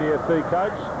the Sydney FC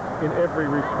coach in every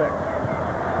respect.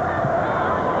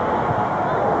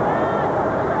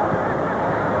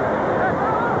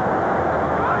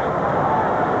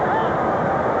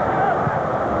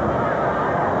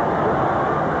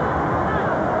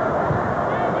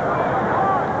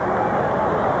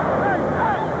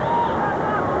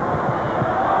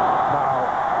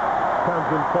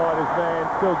 Inside his man,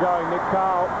 still going, Nick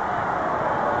Carl.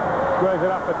 Squares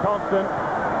it up for Thompson.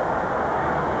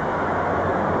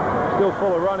 Still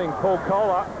full of running, Paul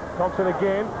Kohler. Thompson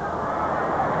again.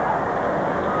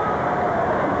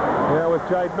 Now with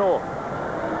Jade North.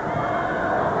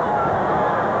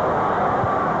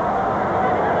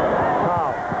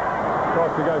 Carl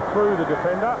tries to go through the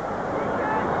defender.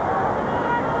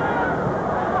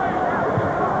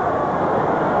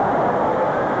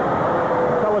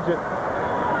 Intelligent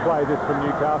play this from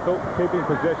Newcastle, keeping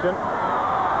possession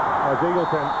as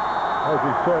Eagleton has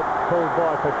his shirt pulled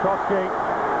by Petrosky.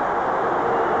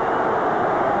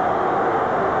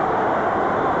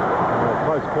 A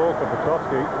close call for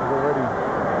Petrosky. He's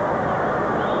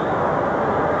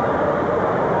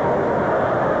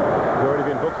already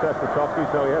been booked as Petrosky,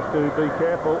 so he has to be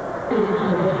careful.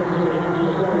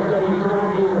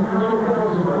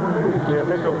 The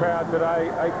official crowd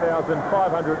today,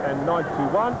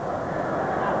 8,591.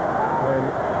 And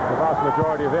the vast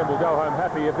majority of them will go home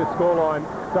happy if this scoreline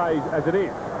stays as it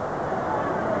is.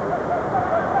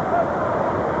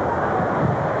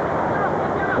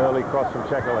 Early cross from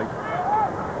Checkerley.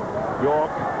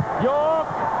 Yorke.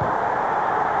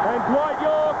 And Dwight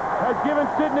Yorke has given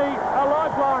Sydney a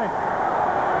lifeline.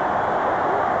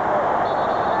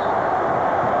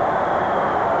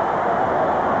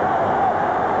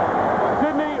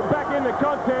 Sydney back in the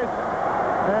contest,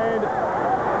 and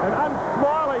an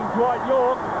unsmiling Dwight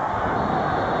Yorke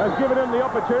has given him the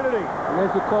opportunity. And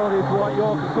there's the quality of Dwight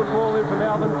Yorke. A good ball in from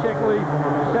Alvin Checkley.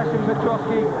 Sachin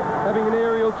Petrosky having an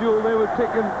aerial duel there with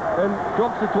Pickham, and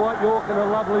drops to Dwight Yorke and a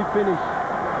lovely finish.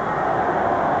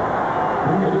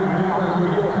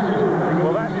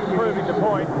 Well, that is proving the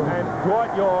point, and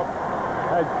Dwight Yorke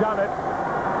has done it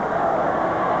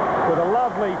with a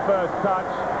lovely first touch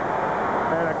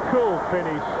and a cool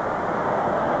finish.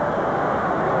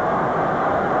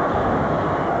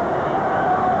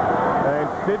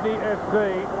 Sydney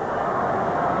FC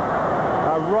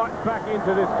are right back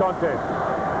into this contest.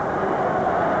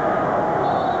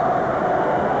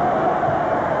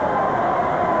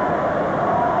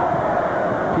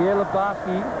 Pierre Lebas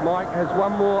Barsky, Mike, has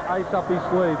one more ace up his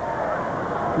sleeve.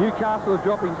 Newcastle are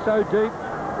dropping so deep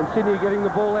and Sydney are getting the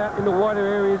ball out in the wider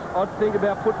areas. I'd think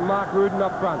about putting Mark Rudin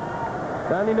up front.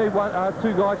 They only need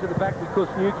two guys at the back because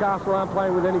Newcastle aren't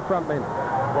playing with any front men.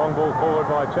 Long ball forward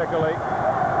by Checkerley.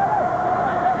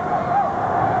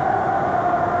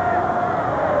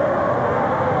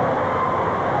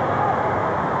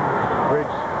 Bridge.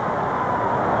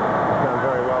 Done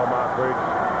very well, Mark Bridge.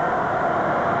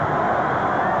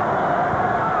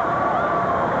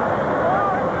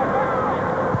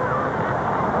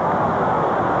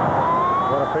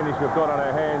 What a finish we've got on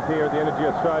our hands here at the Energy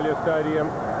Australia Stadium.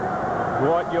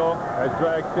 Dwight Yorke has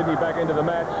dragged Sydney back into the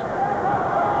match.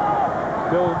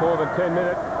 Still more than 10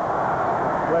 minutes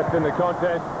left in the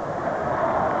contest.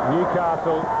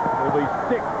 Newcastle will be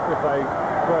sick if they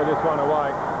throw this one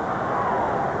away.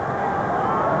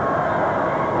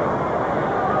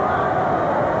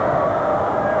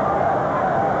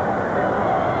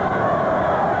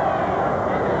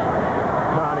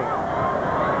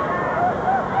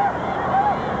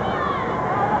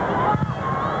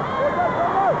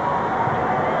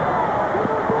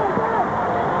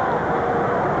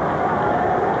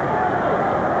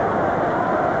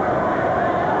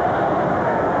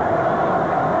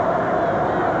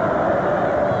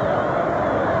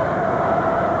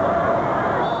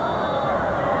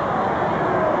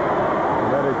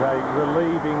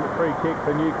 Relieving free kick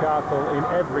for Newcastle in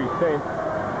every sense.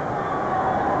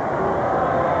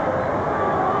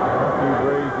 Matthew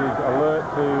Breeze is alert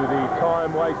to the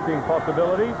time-wasting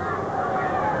possibilities.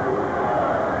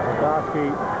 Barsky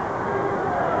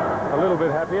a little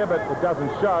bit happier, but it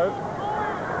doesn't show.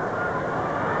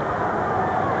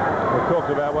 We've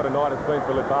talked about what a night it's been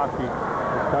for Barsky,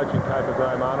 his coaching caper,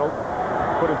 Graham Arnold.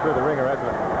 Put him through the ringer, hasn't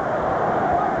it?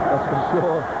 That's for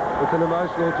sure. It's an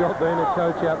emotional job being a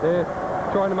coach out there,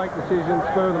 trying to make decisions,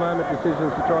 spur-of-the-moment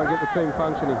decisions to try and get the team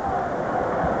functioning.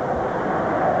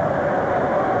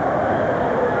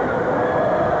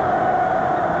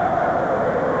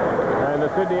 And the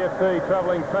Sydney FC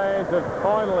travelling fans have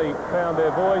finally found their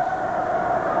voice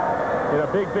in a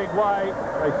big, big way.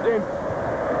 They sense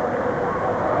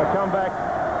a comeback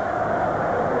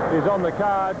is on the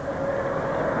card.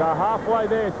 They're halfway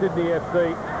there, Sydney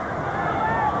FC.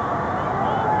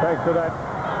 Thanks to that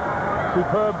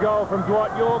superb goal from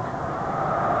Dwight Yorke.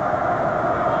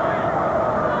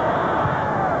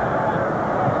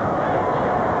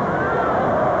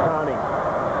 Carney.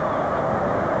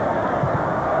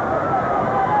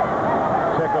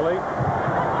 Checkerley.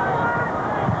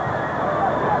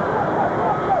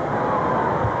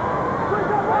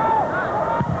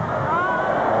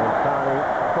 And Carney,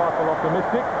 trifle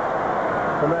optimistic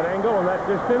from that angle and that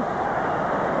distance.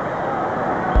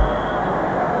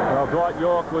 Dwight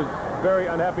Yorke was very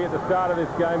unhappy at the start of this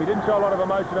game. He didn't show a lot of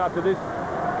emotion after this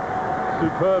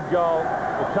superb goal.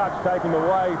 The touch taken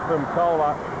away from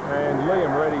Kohler, and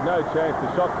Liam Reddy, no chance.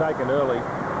 The shot taken early.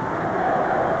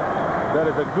 That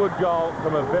is a good goal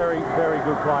from a very, very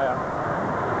good player.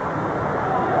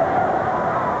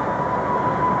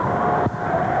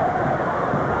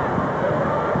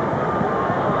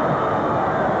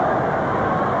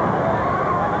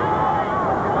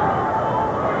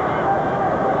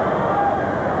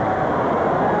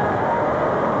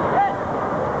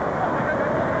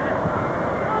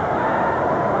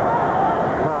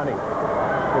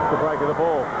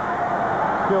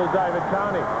 David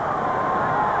Carney.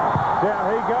 Down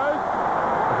he goes.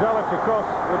 Zelich across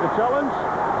with the challenge.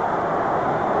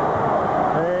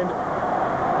 And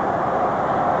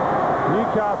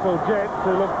Newcastle Jets,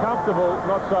 who looked comfortable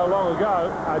not so long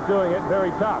ago, are doing it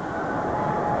very tough.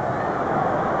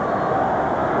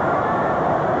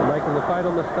 Making the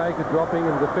fatal mistake of dropping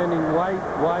and defending way,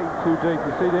 way too deep.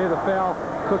 You see there the foul,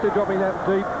 because they're dropping that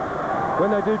deep. When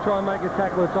they do try and make a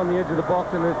tackle, it's on the edge of the box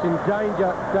and it's in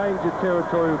danger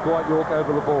territory with Dwight Yorke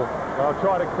over the ball. I'll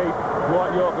try to keep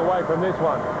Dwight Yorke away from this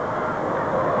one.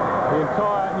 The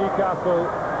entire Newcastle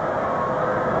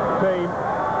team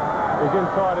is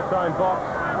inside its own box.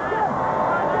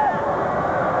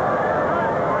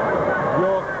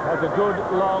 Yorke has a good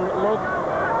long look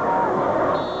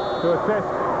to assess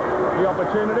the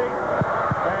opportunity,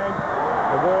 and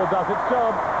the ball does its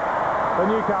job for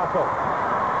Newcastle.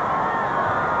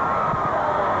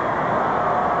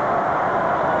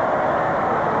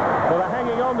 Well, they're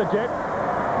hanging on, the Jets.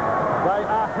 They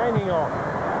are hanging on.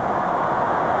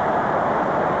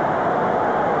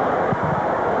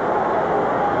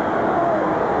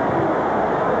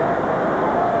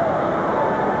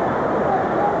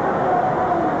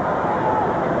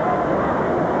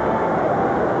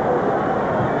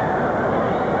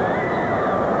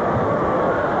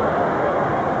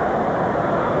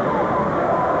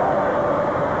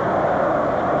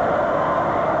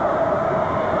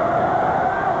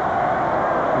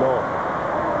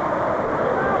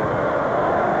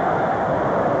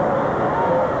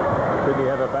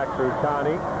 through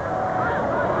Carney.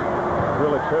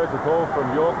 Milicic heard the ball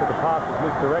from Yorke, but the pass was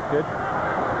misdirected.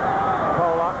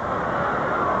 Kohler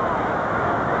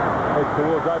heads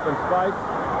towards open space.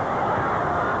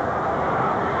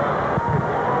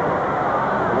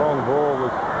 The long ball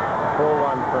was a poor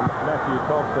one from Matthew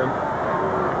Thompson.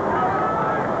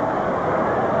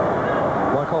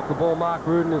 Like off the ball, Mark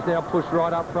Rudin is now pushed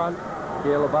right up front.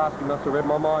 Yeah, Lebarski must have read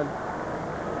my mind.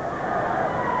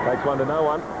 Takes one to no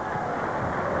one.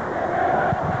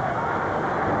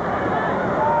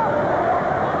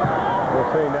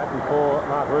 We've seen that before.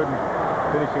 Mark Rudin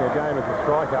finishing a game as a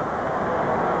striker.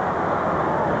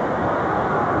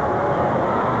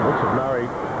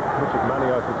 Richard Money,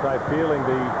 I should say, feeling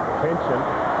the tension.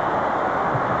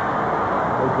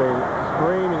 He's been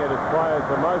screaming at his players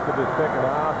for most of the second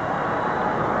half.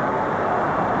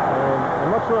 And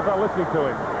I'm not sure if they're listening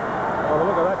to him. By the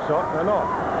look of that shot, they're not.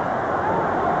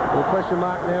 The question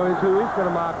mark now is who is going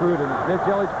to mark Rudin. Did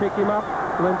Jelic pick him up,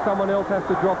 and then someone else has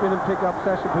to drop in and pick up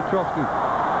Sasha Petrovsky.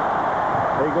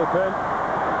 Eagleton,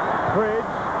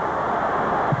 Bridge,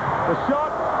 the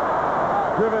shot,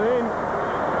 driven in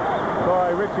by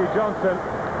Richie Johnson.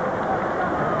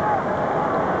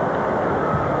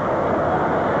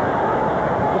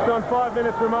 Just on 5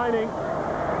 minutes remaining,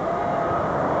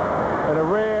 and a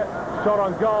rare shot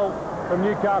on goal from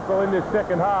Newcastle in this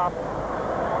second half.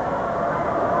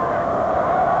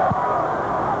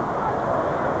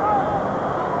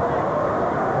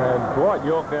 Dwight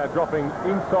Yorke now dropping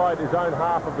inside his own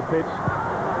half of the pitch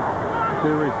to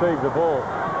receive the ball.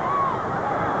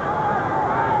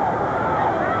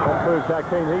 That proves how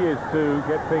keen he is to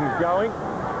get things going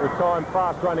with time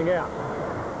fast running out.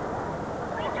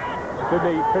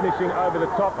 Sydney finishing over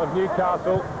the top of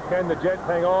Newcastle. Can the Jets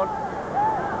hang on?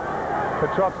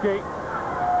 Petrovsky.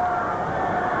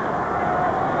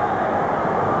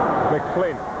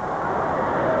 McFlynn.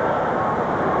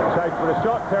 Chase for the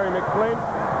shot, Terry McFlynn.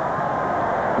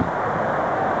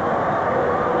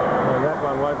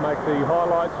 Won't make the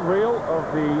highlights reel of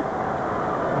the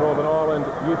Northern Ireland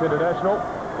Youth International.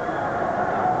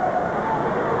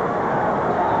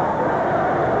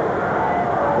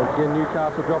 Once again,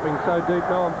 Newcastle dropping so deep,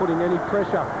 no one putting any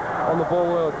pressure on the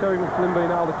ball. Terry McFlynn being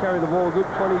able to carry the ball a good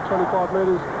 20-25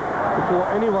 metres before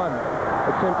anyone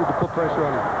attempted to put pressure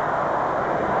on him.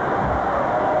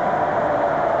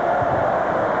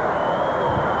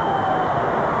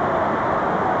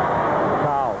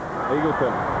 Carl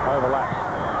Eagleton overlaps.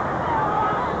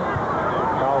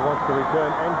 Carl wants to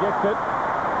return and gets it.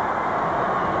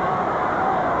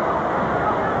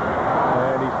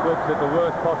 And he slips at the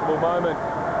worst possible moment.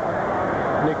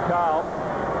 Nick Carl,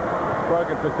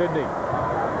 broken for Sydney.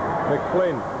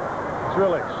 McFlynn,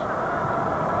 Milicic.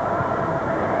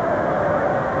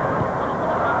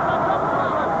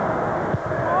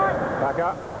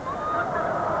 Tucker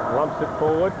lumps it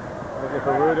forward, looking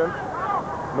for Rudin.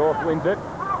 North wins it.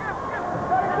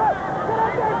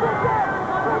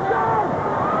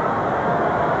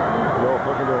 Yorke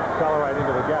looking to accelerate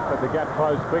into the gap, but the gap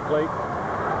closed quickly.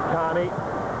 Carney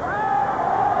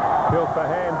built for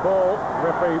handball.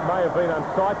 Referee may have been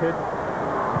unsighted.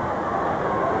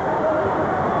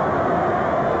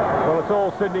 Well, it's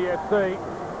all Sydney FC.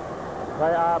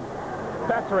 They are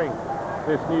battering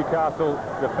this Newcastle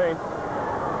defence,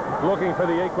 looking for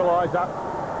the equaliser.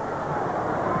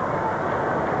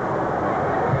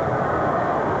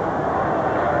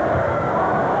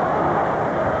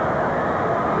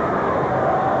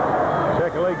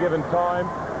 Given time.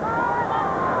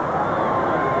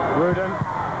 Rudin.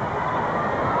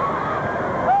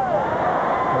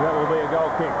 And that will be a goal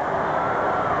kick.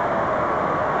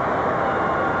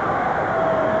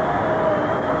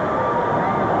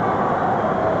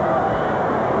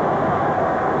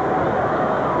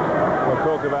 We'll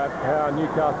talk about how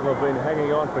Newcastle have been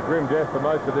hanging on for grim death for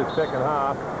most of this second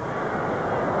half.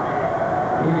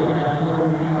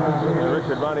 And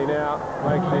Richard Money now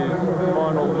makes his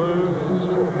final move.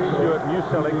 Stuart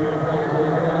Milicic, a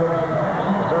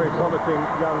very promising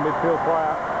young midfield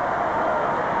player,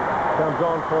 comes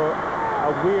on for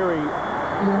a weary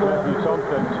Matthew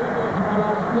Thompson.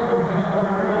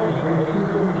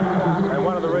 And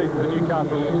one of the reasons that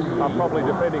Newcastle are probably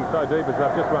defending so deep is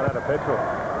they've just run out of petrol.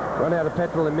 Run out of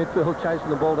petrol in midfield, chasing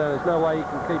the ball down. There's no way you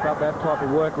can keep up that type of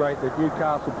work rate that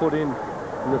Newcastle put in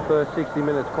the first 60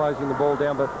 minutes, closing the ball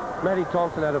down. But Matty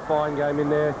Thompson had a fine game in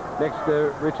there next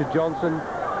to Richard Johnson.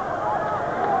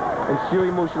 And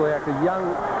Stewie Milicic, a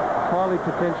young, highly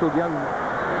potential young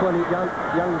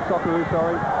Socceroo,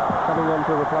 coming on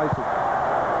to replace him.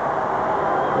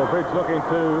 Well, Bridge looking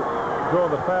to draw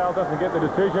the foul, doesn't get the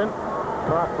decision.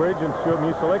 Mark Bridge and Stuart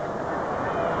Milicic.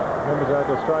 Members of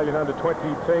the Australian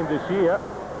under-20 team this year.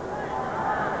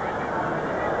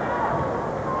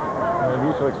 And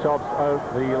Milicic jobs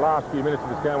over the last few minutes of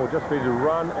this game will just be to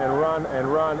run and run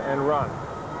and run and run.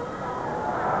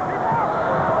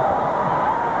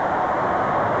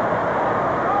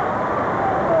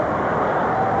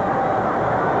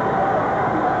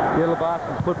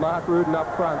 Barson's put Mark Rudin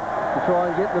up front to try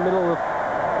and get in the middle of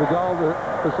the goal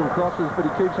for some crosses, but he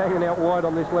keeps hanging out wide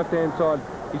on this left-hand side.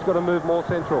 He's got to move more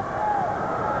central.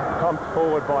 Pumped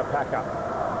forward by Packer,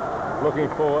 looking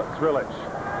for Zrilic.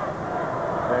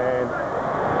 And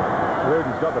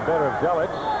Rudin's got the better of Zelic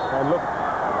and looked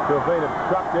to have been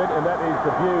obstructed, and that is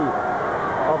the view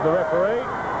of the referee.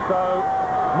 So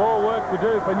more work to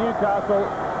do for Newcastle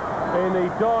in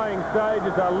the dying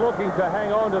stages. Are looking to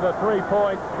hang on to the 3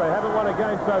 points. They haven't won a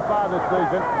game so far this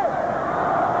season.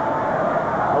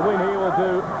 A win here will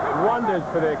do wonders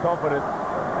for their confidence.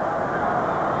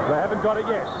 They haven't got it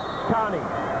yet. Carney.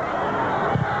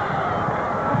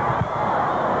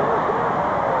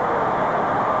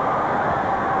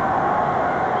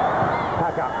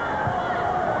 Packer.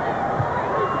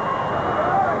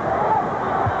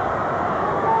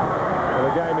 Well,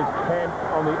 the game is camped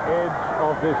on the edge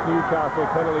of this Newcastle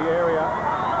penalty area.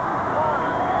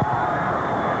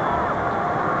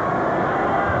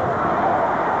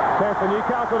 Chance for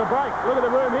Newcastle to break. Look at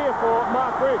the room here for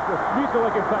Mark Riggs.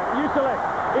 Milicic, in fact. Milicic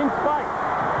in space.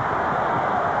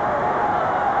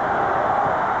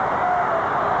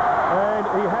 And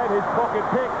he had his pocket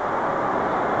picked.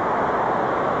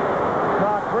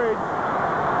 Mark Riggs.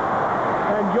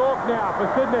 And Yorke now for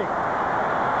Sydney.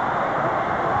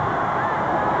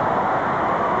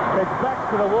 It's back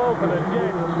to the wall for the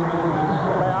Jets.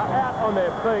 They are out on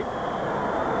their feet.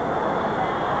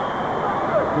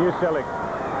 Milicic.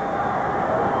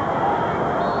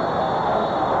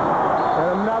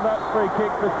 And another free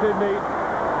kick for Sydney.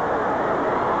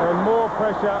 And more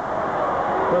pressure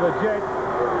for the Jets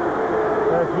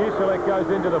as Milicic goes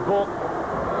into the book.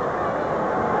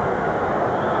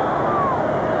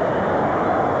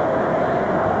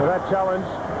 For that challenge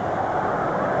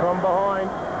from behind.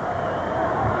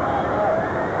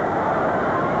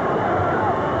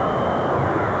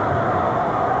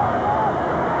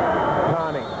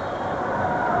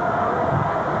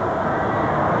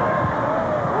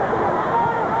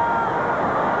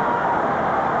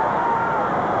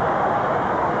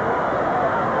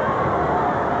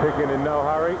 In no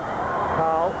hurry.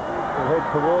 Carl will head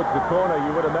towards the corner,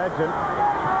 you would imagine.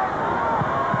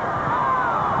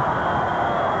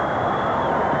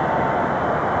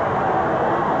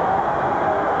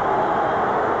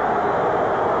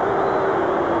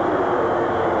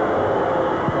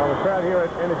 Well, the crowd here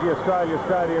at Energy Australia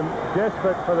Stadium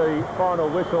desperate for the final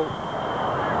whistle.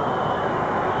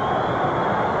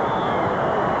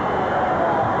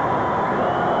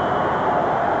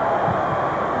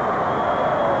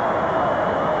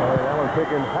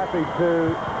 Picken happy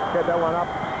to get that one up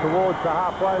towards the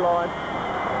halfway line.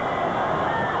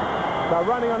 So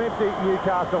running on empty,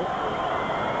 Newcastle.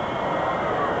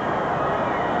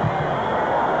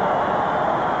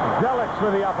 Zelic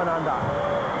for the up and under.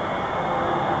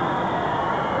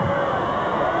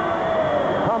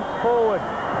 Pumps forward,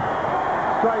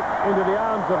 straight into the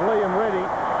arms of Liam Reddy.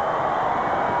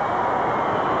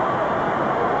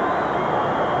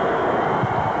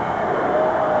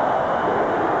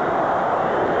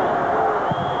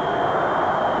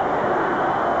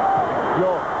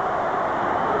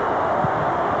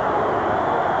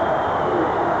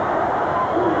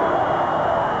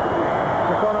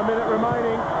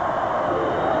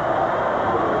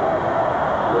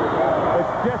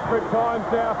 Desperate times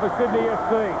now for Sydney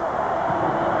FC.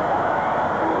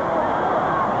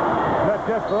 That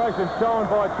desperation shown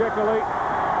by Checkerley,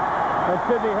 and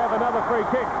Sydney have another free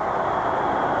kick.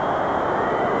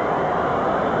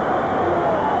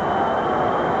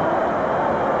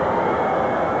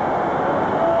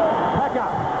 Packer.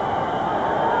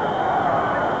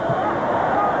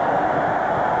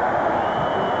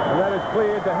 And that has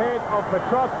cleared the head of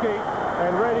Petrosky,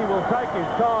 and Reddy will take his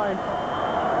time.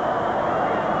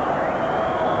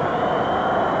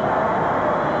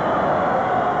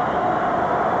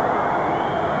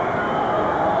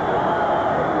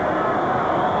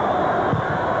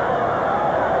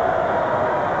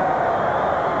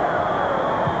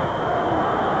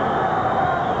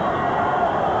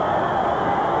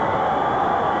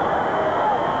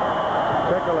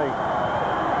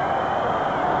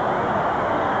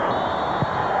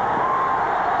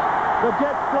 The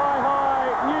Jets fly high.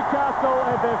 Newcastle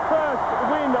at their first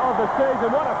win of the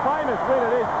season. What a famous win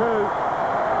it is too.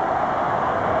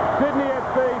 Sydney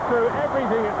FC threw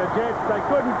everything at the Jets. They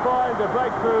couldn't find a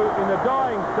breakthrough in the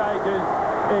dying stages.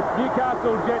 It's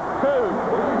Newcastle Jets 2,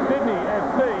 Sydney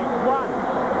FC 1.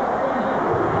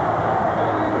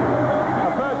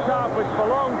 A first half which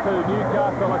belonged to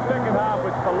Newcastle, a second half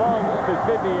which belongs to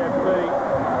Sydney FC.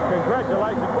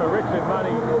 Congratulations to Richard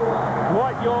Money.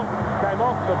 Dwight Yorke came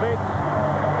off the bench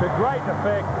to great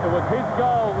effect. It was his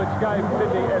goal which gave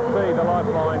Sydney FC the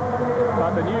lifeline.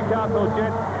 But the Newcastle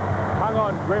Jets hung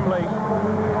on grimly.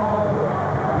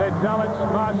 Ned Zalic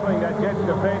marshalling that Jets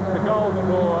defence. The goals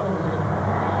for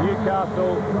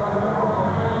Newcastle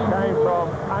came from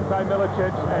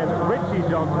Milicic and Richie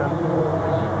Johnson.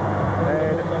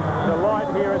 And the light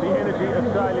here at the Energy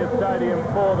Australia Stadium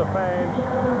for the fans,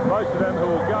 most of them who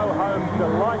will go home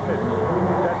delighted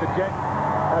that the Jets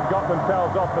have got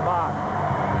themselves off the mark.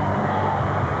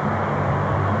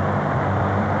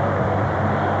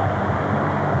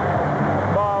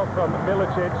 Smile from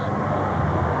Milicic,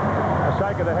 a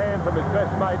shake of the hand from his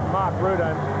best mate Mark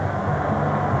Rudin.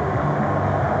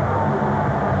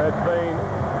 It's been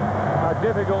a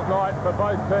difficult night for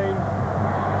both teams,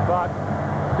 but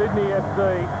Sydney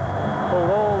FC pulled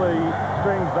all the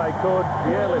strings they could.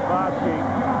 Pierre Liparsky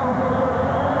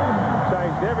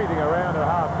changed everything around at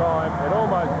half-time. It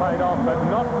almost paid off, but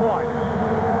not quite.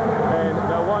 And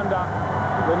no wonder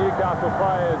the Newcastle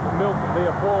players milked the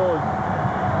applause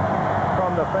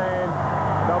from the fans.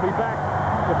 They'll be back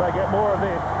if they get more of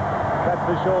this, that's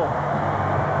for sure.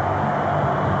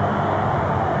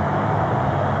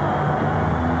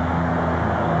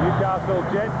 Newcastle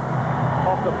Jets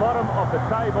off the bottom of the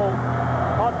table,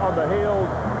 hot on the heels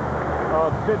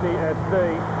of Sydney FC.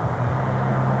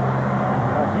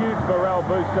 A huge morale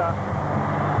booster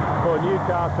for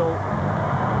Newcastle.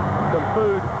 Some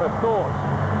food for thought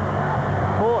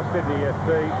for Sydney FC,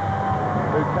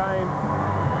 who came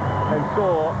and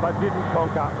saw but didn't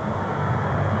conquer.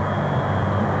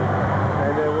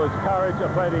 And there was courage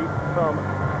aplenty from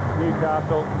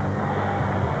Newcastle.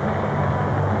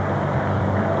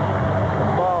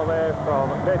 From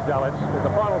Ned Zalic. The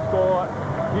final score,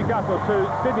 Newcastle 2,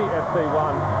 Sydney FC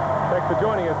 1. Thanks for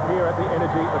joining us here at the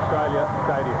Energy Australia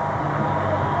Stadium.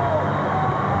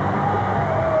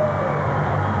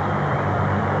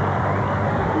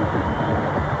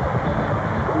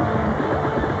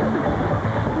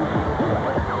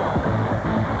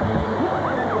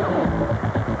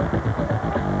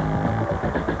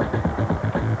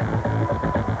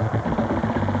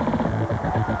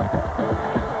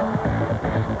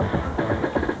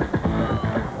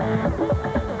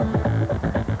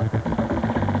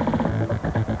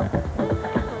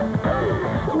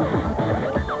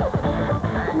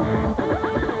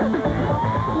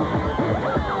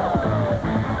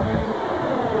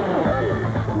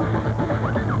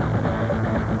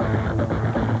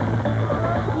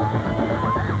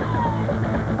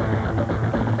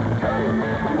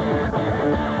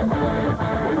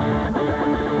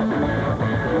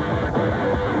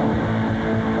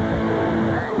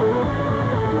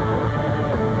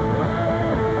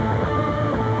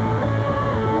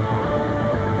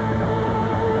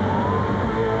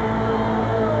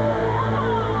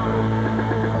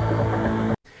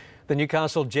 The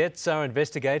Newcastle Jets are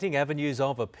investigating avenues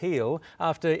of appeal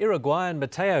after Uruguayan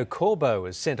Mateo Corbo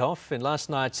was sent off in last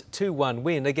night's 2-1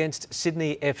 win against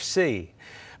Sydney FC.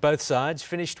 Both sides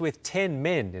finished with 10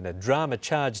 men in a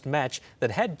drama-charged match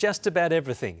that had just about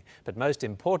everything, but most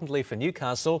importantly for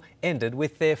Newcastle, ended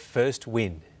with their first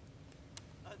win.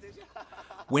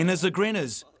 Winners are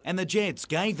grinners, and the Jets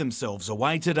gave themselves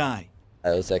away today.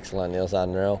 It was excellent, it was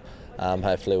unreal.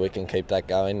 Hopefully we can keep that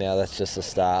going now, that's just the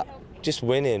start. Just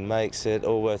winning makes it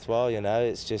all worthwhile, you know,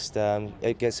 it's just,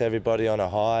 it gets everybody on a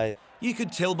high. You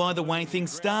could tell by the way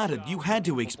things started, you had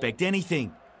to expect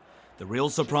anything. The real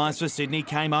surprise for Sydney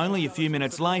came only a few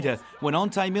minutes later when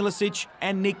Milicic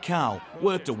and Nick Carl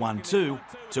worked a 1-2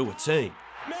 to a tee.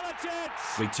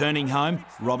 Returning home,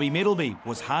 Robbie Middleby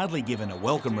was hardly given a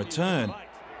welcome return,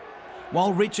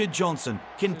 while Richard Johnson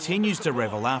continues to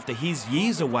revel after his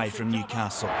years away from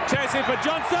Newcastle. Chance in for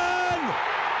Johnson!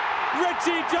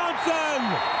 Richie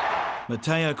Johnson!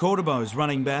 Mateo Cordobo's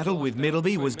running battle with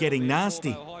Middleby was getting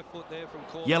nasty.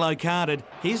 Yellow carded,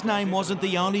 his name wasn't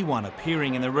the only one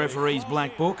appearing in the referee's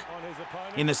black book.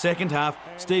 In the second half,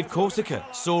 Steve Corsica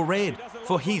saw red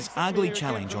for his ugly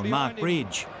challenge on Mark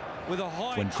Bridge.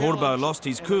 When Cordobo lost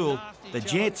his cool, the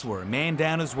Jets were a man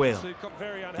down as well.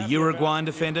 The Uruguayan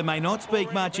defender may not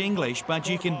speak much English, but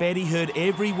you can bet he heard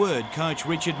every word coach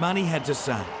Richard Money had to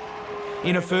say.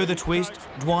 In a further twist,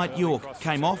 Dwight Yorke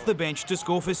came off the bench to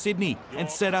score for Sydney and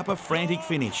set up a frantic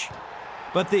finish.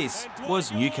 But this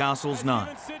was Newcastle's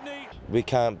night. we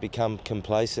can't become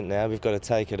complacent now. We've got to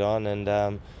take it on,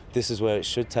 and this is where it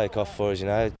should take off for us, you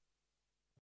know.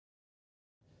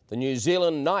 The New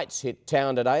Zealand Knights hit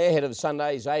town today ahead of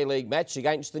Sunday's A-League match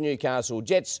against the Newcastle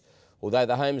Jets. Although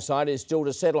the home side is still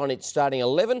to settle on its starting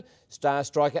 11, star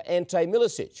striker Ante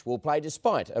Milicic will play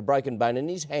despite a broken bone in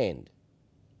his hand.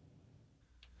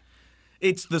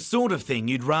 It's the sort of thing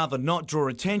you'd rather not draw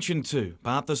attention to,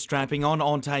 but the strapping on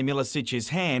Ante Milicic's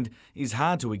hand is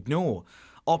hard to ignore.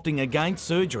 Opting against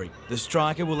surgery, the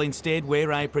striker will instead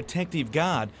wear a protective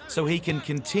guard so he can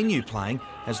continue playing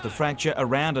as the fracture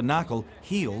around a knuckle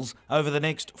heals over the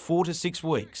next 4 to 6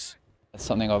 weeks. It's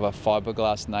something of a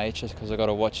fiberglass nature because I've got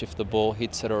to watch if the ball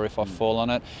hits it or if I fall on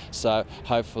it. So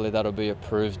hopefully that'll be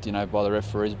approved, you know, by the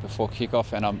referees before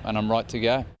kick-off, and I'm right to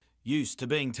go. Used to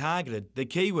being targeted, the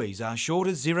Kiwis are sure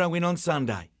to zero in on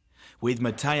Sunday. With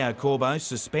Mateo Corbo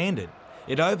suspended,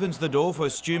 it opens the door for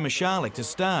Stu Michalek to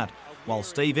start, while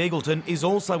Steve Eagleton is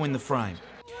also in the frame.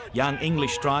 Young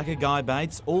English striker Guy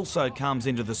Bates also comes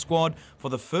into the squad for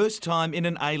the first time in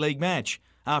an A-League match,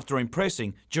 after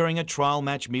impressing during a trial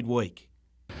match midweek.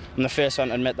 I'm the first one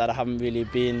to admit that I haven't really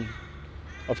been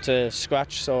up to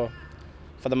scratch, so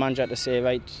for the manager to say,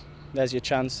 right, there's your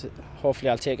chance, hopefully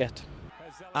I'll take it.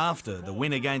 After the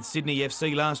win against Sydney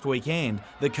FC last weekend,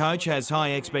 the coach has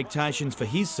high expectations for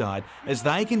his side as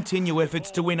they continue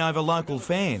efforts to win over local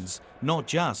fans, not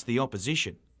just the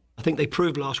opposition. I think they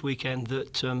proved last weekend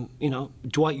that, you know,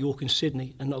 Dwight Yorke and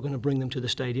Sydney are not going to bring them to the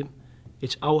stadium.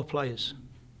 It's our players,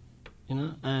 you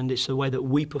know, and it's the way that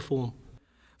we perform.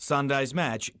 Sunday's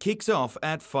match kicks off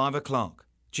at 5 o'clock.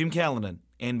 Jim Callanan,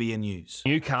 NBN News.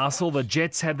 Newcastle, the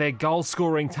Jets had their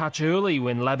goal-scoring touch early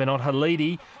when Labinot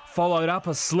Halidi followed up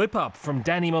a slip-up from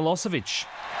Danny Milosevic.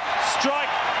 Strike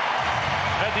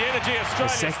at the Energy Australia. The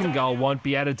second goal won't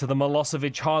be added to the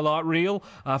Milosevic highlight reel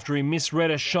after he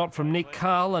misread a shot from Nick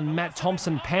Carl and Matt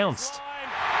Thompson pounced.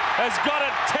 Has got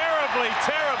it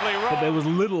terribly wrong. But there was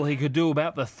little he could do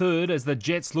about the third as the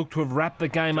Jets looked to have wrapped the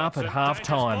game up at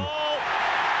half-time.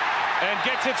 And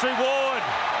gets its reward.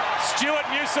 Stuart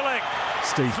Milicic.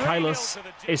 Steve Kalis,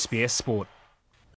 SBS Sport.